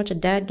times can we watch a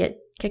dad get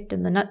kicked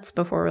in the nuts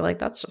before we're like,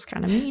 that's just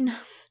kind of mean?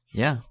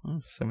 Yeah,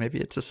 so maybe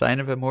it's a sign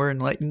of a more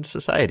enlightened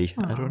society.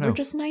 I don't know. We're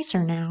just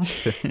nicer now.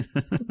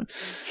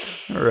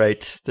 All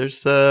right.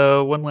 There's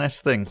one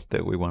last thing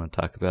that we want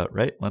to talk about,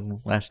 right? One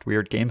last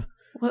weird game.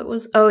 What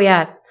was... Oh,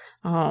 yeah.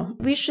 Oh,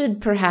 we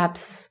should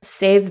perhaps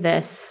save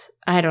this.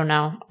 I don't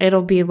know.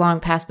 It'll be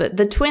long past, but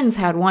the Twins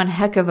had one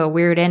heck of a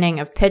weird inning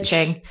of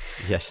pitching.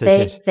 Yes,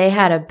 they did. They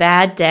had a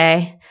bad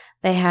day.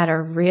 They had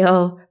a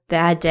real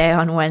bad day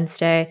on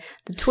Wednesday.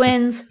 The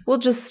Twins, I'm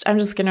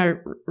just going to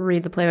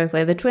read the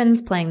play-by-play. The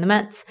Twins playing the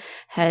Mets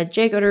had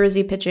Jake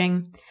Odorizzi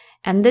pitching,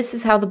 and this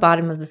is how the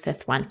bottom of the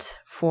fifth went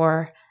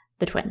for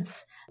the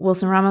Twins.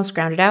 Wilson Ramos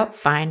grounded out,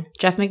 fine.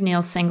 Jeff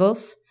McNeil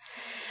singles.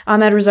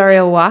 Ahmed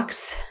Rosario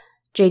walks.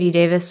 J.D.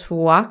 Davis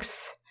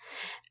walks.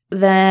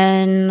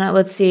 Then,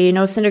 let's see,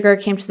 Noah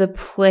Syndergaard came to the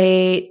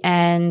plate,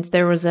 and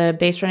there was a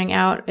base running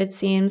out, it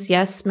seems.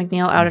 Yes,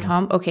 McNeil out at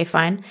home. Okay,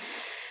 fine.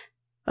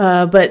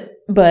 But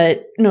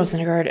Noah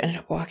Syndergaard ended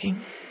up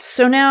walking.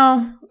 So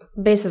now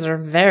bases are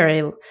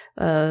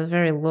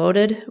very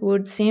loaded, it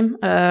would seem.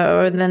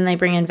 Or then they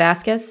bring in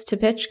Vasquez to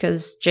pitch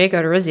because Jake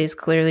Odorizzi is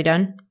clearly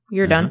done.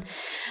 You're done.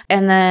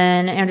 And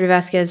then Andrew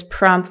Vasquez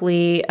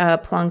promptly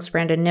plunks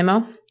Brandon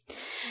Nimmo.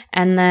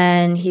 And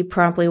then he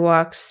promptly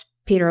walks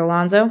Peter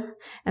Alonso.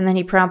 And then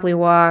he promptly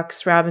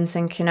walks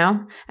Robinson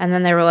Cano. And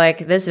then they were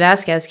like, this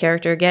Vasquez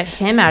character, get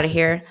him out of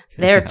here.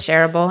 They're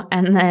terrible.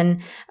 And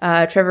then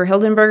Trevor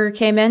Hildenberger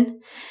came in.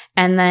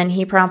 And then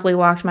he promptly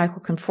walked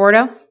Michael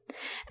Conforto.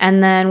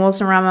 And then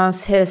Wilson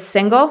Ramos hit a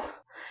single.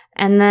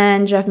 And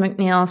then Jeff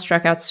McNeil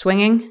struck out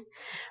swinging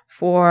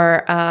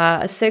for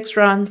 6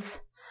 runs,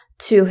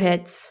 2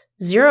 hits,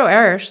 0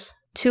 errors,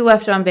 2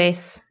 left on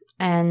base.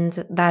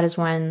 And that is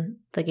when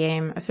the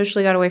game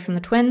officially got away from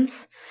the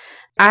Twins.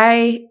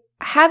 I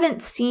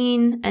haven't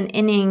seen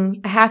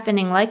a half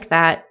inning like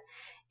that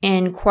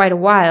in quite a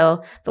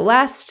while. The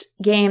last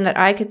game that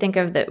I could think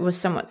of that was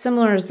somewhat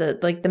similar is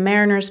that the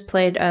Mariners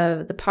played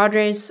the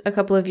Padres a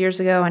couple of years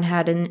ago and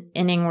had an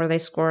inning where they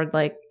scored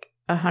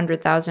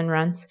 100,000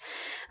 runs,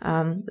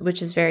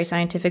 which is very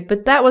scientific.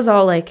 But that was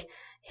all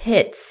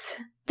hits.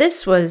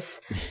 This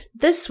was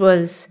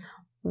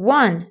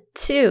 1,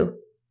 2,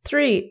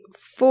 3,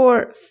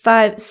 4,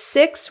 5,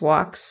 6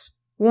 walks,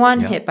 1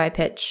 hit by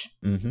pitch.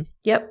 Mm-hmm.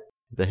 Yep.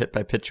 The hit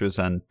by pitch was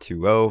on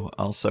 2-0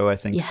 also, I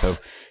think. Yes.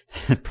 So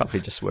it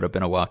probably just would have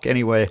been a walk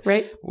anyway.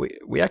 Right.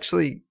 We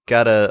actually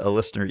got a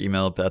listener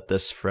email about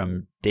this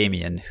from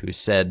Damien, who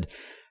said,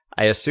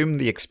 I assume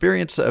the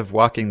experience of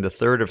walking the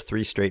third of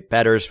 3 straight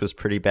batters was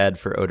pretty bad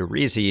for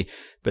Odorizzi,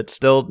 but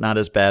still not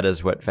as bad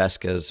as what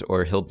Vasquez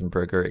or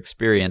Hildenberger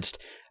experienced.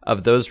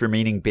 Of those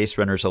remaining base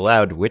runners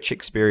allowed, which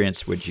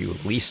experience would you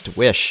least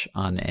wish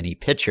on any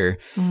pitcher?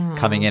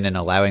 Coming in and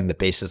allowing the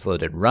bases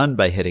loaded run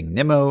by hitting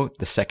Nimmo,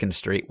 the second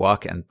straight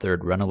walk and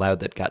third run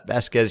allowed that got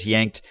Vasquez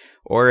yanked,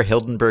 or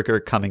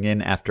Hildenberger coming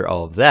in after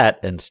all of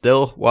that and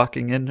still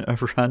walking in a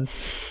run?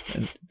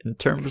 In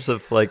terms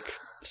of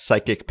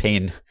psychic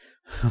pain,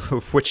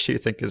 which do you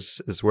think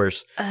is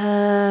worse?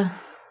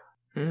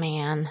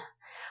 Man.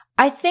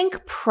 I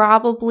think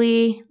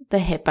probably the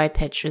hit by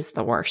pitch is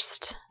the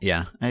worst.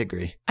 Yeah, I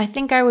agree. I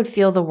think I would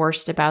feel the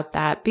worst about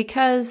that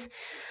because,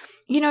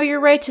 you're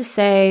right to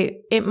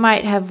say it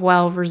might have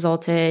well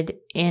resulted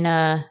in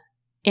a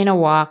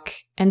walk.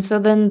 And so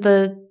then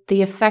the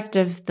effect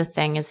of the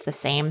thing is the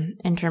same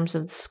in terms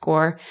of the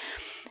score.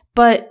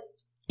 But,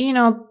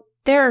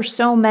 there are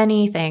so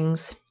many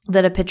things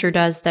that a pitcher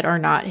does that are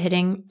not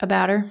hitting a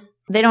batter.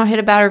 They don't hit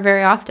a batter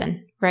very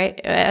often.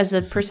 Right? As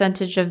a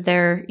percentage of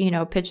their,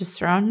 pitches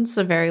thrown, it's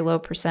a very low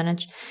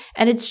percentage.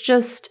 And it's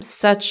just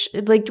such,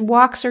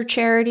 walks are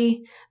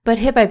charity, but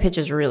hit by pitch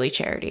is really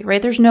charity,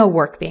 right? There's no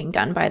work being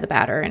done by the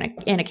batter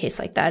in a case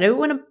like that.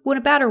 When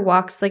a batter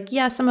walks,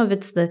 some of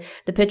it's the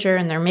pitcher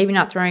and they're maybe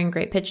not throwing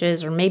great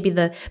pitches, or maybe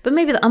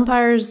the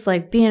umpire's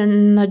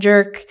being a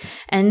jerk,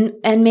 and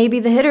maybe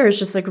the hitter is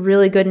just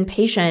really good and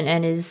patient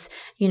and is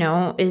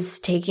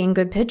taking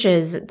good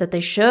pitches that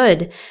they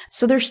should.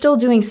 So they're still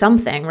doing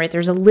something, right?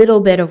 There's a little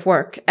bit of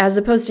work as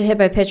opposed to hit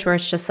by pitch where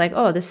it's just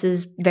oh, this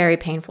is very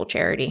painful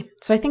charity.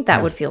 So I think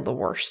that would feel the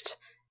worst.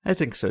 I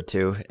think so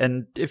too.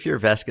 And if you're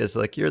Vasquez,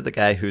 you're the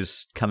guy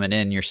who's coming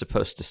in, you're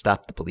supposed to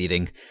stop the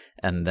bleeding,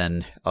 and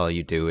then all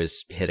you do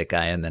is hit a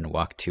guy and then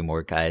walk 2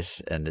 more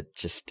guys. And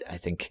I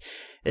think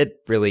it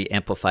really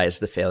amplifies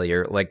the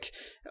failure.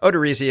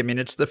 Odorizzi,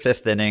 it's the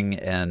 5th inning,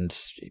 and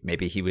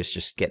maybe he was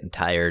just getting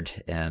tired.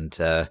 And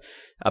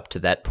up to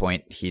that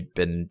point, he'd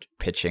been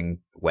pitching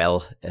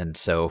well. And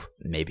so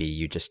maybe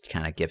you just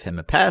kind of give him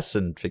a pass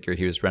and figure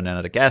he was running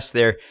out of gas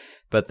there.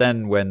 But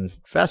then when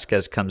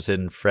Vasquez comes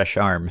in fresh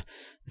arm,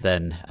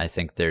 then I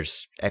think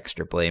there's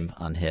extra blame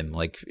on him.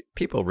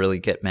 People really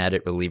get mad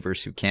at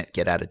relievers who can't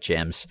get out of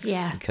jams.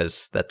 Yeah.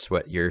 Because that's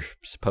what you're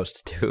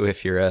supposed to do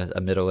if you're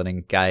a middle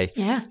inning guy.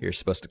 Yeah. You're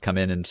supposed to come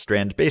in and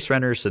strand base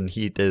runners, and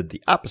he did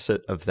the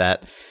opposite of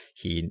that.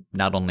 He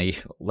not only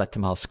let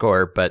them all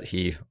score, but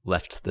he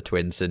left the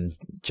Twins in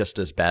just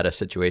as bad a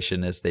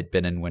situation as they'd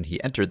been in when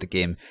he entered the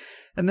game.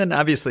 And then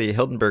obviously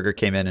Hildenberger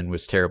came in and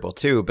was terrible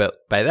too. But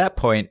by that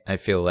point, I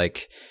feel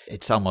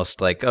it's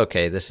almost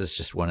okay, this is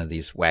just one of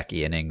these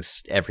wacky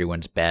innings.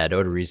 Everyone's bad.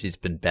 Odorizzi's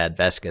been bad.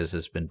 Vasquez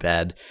has been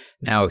bad.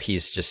 Now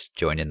he's just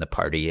joining the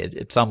party.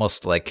 It's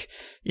almost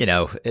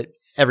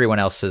everyone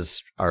else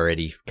has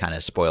already kind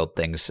of spoiled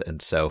things.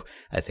 And so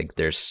I think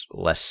there's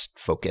less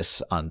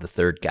focus on the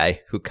third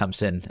guy who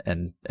comes in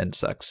and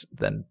sucks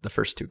than the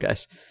first 2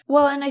 guys.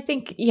 Well, and I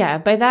think,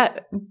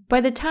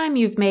 by the time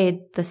you've made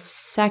the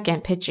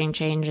second pitching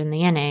change in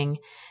the inning,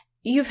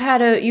 you've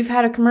had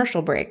a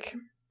commercial break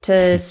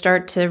to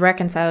start to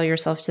reconcile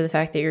yourself to the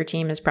fact that your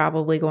team is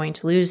probably going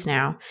to lose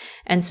now.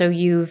 And so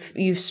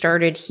you've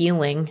started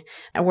healing.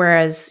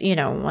 Whereas,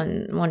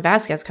 when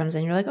Vasquez comes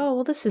in, you're oh,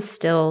 well, this is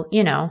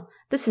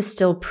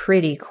still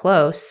pretty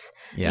close.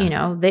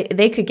 Yeah.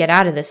 They could get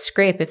out of this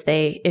scrape if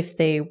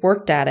they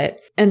worked at it.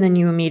 And then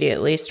you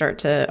immediately start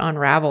to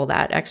unravel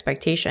that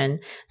expectation.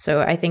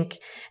 So I think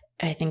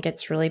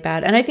it's really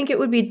bad. And I think it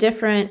would be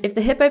different if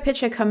the hit by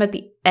pitch had come at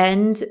the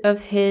end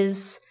of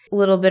his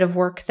little bit of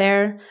work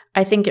there.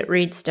 I think it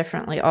reads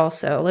differently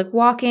also. Like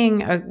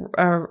walking a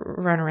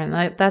runner in,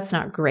 that's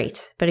not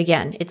great. But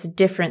again, it's a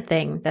different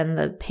thing than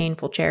the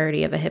painful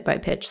charity of a hit by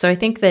pitch. So I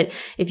think that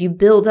if you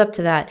build up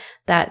to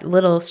that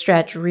little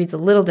stretch reads a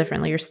little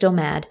differently. You're still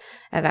mad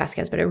at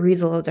Vasquez, but it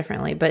reads a little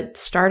differently. But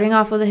starting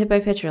off with a hit by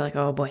pitch, you're like,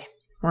 oh boy,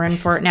 we're in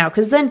for it now.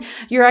 Because then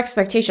your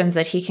expectations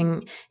that he's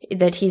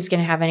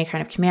going to have any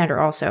kind of command are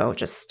also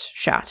just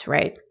shot,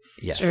 right?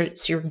 Yes.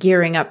 So you're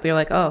gearing up. You're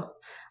like, oh,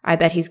 I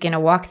bet he's going to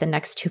walk the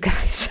next two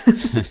guys.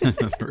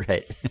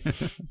 Right.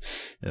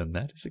 And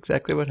that is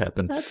exactly what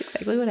happened. That's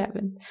exactly what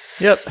happened.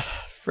 Yep.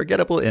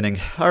 Forgettable inning.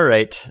 All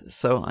right.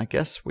 So I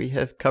guess we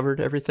have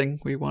covered everything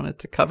we wanted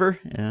to cover.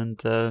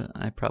 And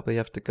I probably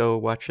have to go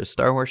watch a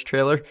Star Wars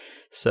trailer.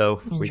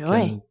 So we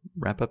can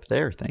wrap up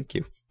there. Thank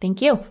you.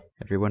 Thank you.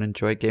 Everyone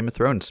enjoy Game of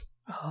Thrones.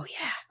 Oh,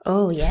 yeah.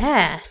 Oh,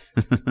 yeah.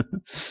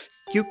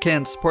 You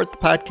can support the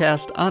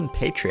podcast on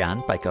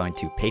Patreon by going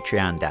to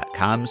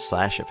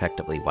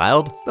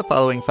patreon.com/effectivelywild. The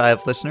following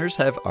 5 listeners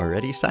have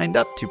already signed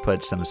up to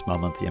pledge some small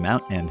monthly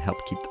amount and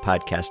help keep the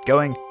podcast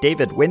going.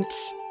 David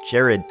Wintz,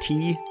 Jared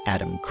T.,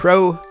 Adam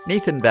Crow,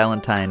 Nathan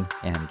Valentine,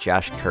 and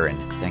Josh Curran.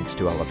 Thanks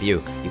to all of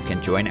you. You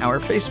can join our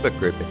Facebook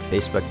group at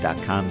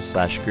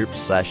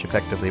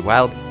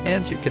facebook.com/groups/effectivelywild,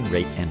 and you can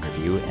rate and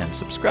review and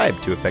subscribe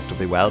to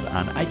Effectively Wild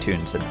on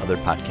iTunes and other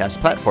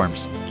podcast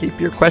platforms. Keep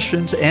your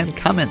questions and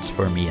comments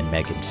for me and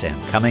Meg and Sam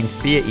coming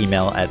via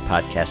email at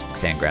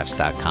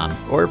podcast@fangraphs.com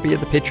or via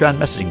the Patreon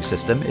messaging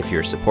system if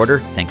you're a supporter.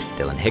 Thanks to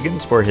Dylan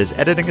Higgins for his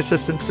editing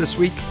assistance this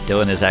week.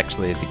 Dylan is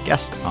actually the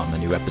guest on the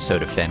new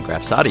episode of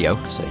Fangraphs Audio,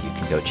 so you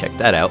can go check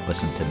that out.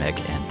 Listen to Meg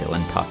and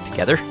Dylan talk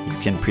together. You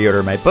can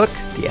pre-order my book,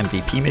 The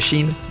MVP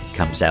Machine. It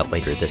comes out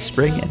later this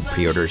spring, and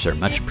pre-orders are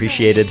much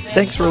appreciated.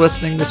 Thanks for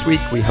listening this week.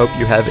 We hope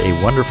you have a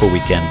wonderful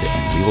weekend,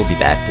 and we will be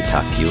back to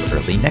talk to you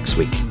early next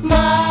week.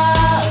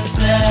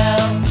 Marcel,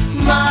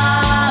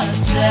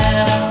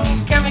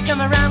 can we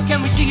come around?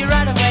 Can we see you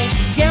right away?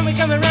 Can we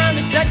come around?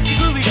 It's such a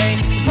groovy day.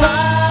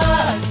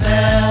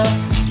 Marcel.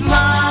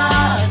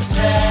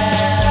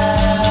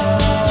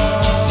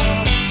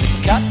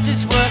 Cost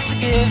is worth the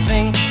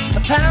giving,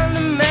 £1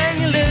 a man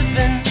you're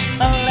living.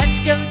 Oh, let's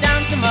go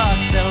down to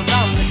Marcel's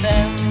on the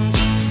Thames.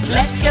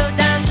 Let's go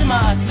down to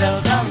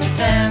Marcel's on the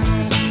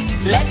Thames.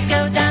 Let's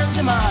go down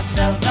to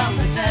Marcel's on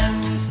the Thames.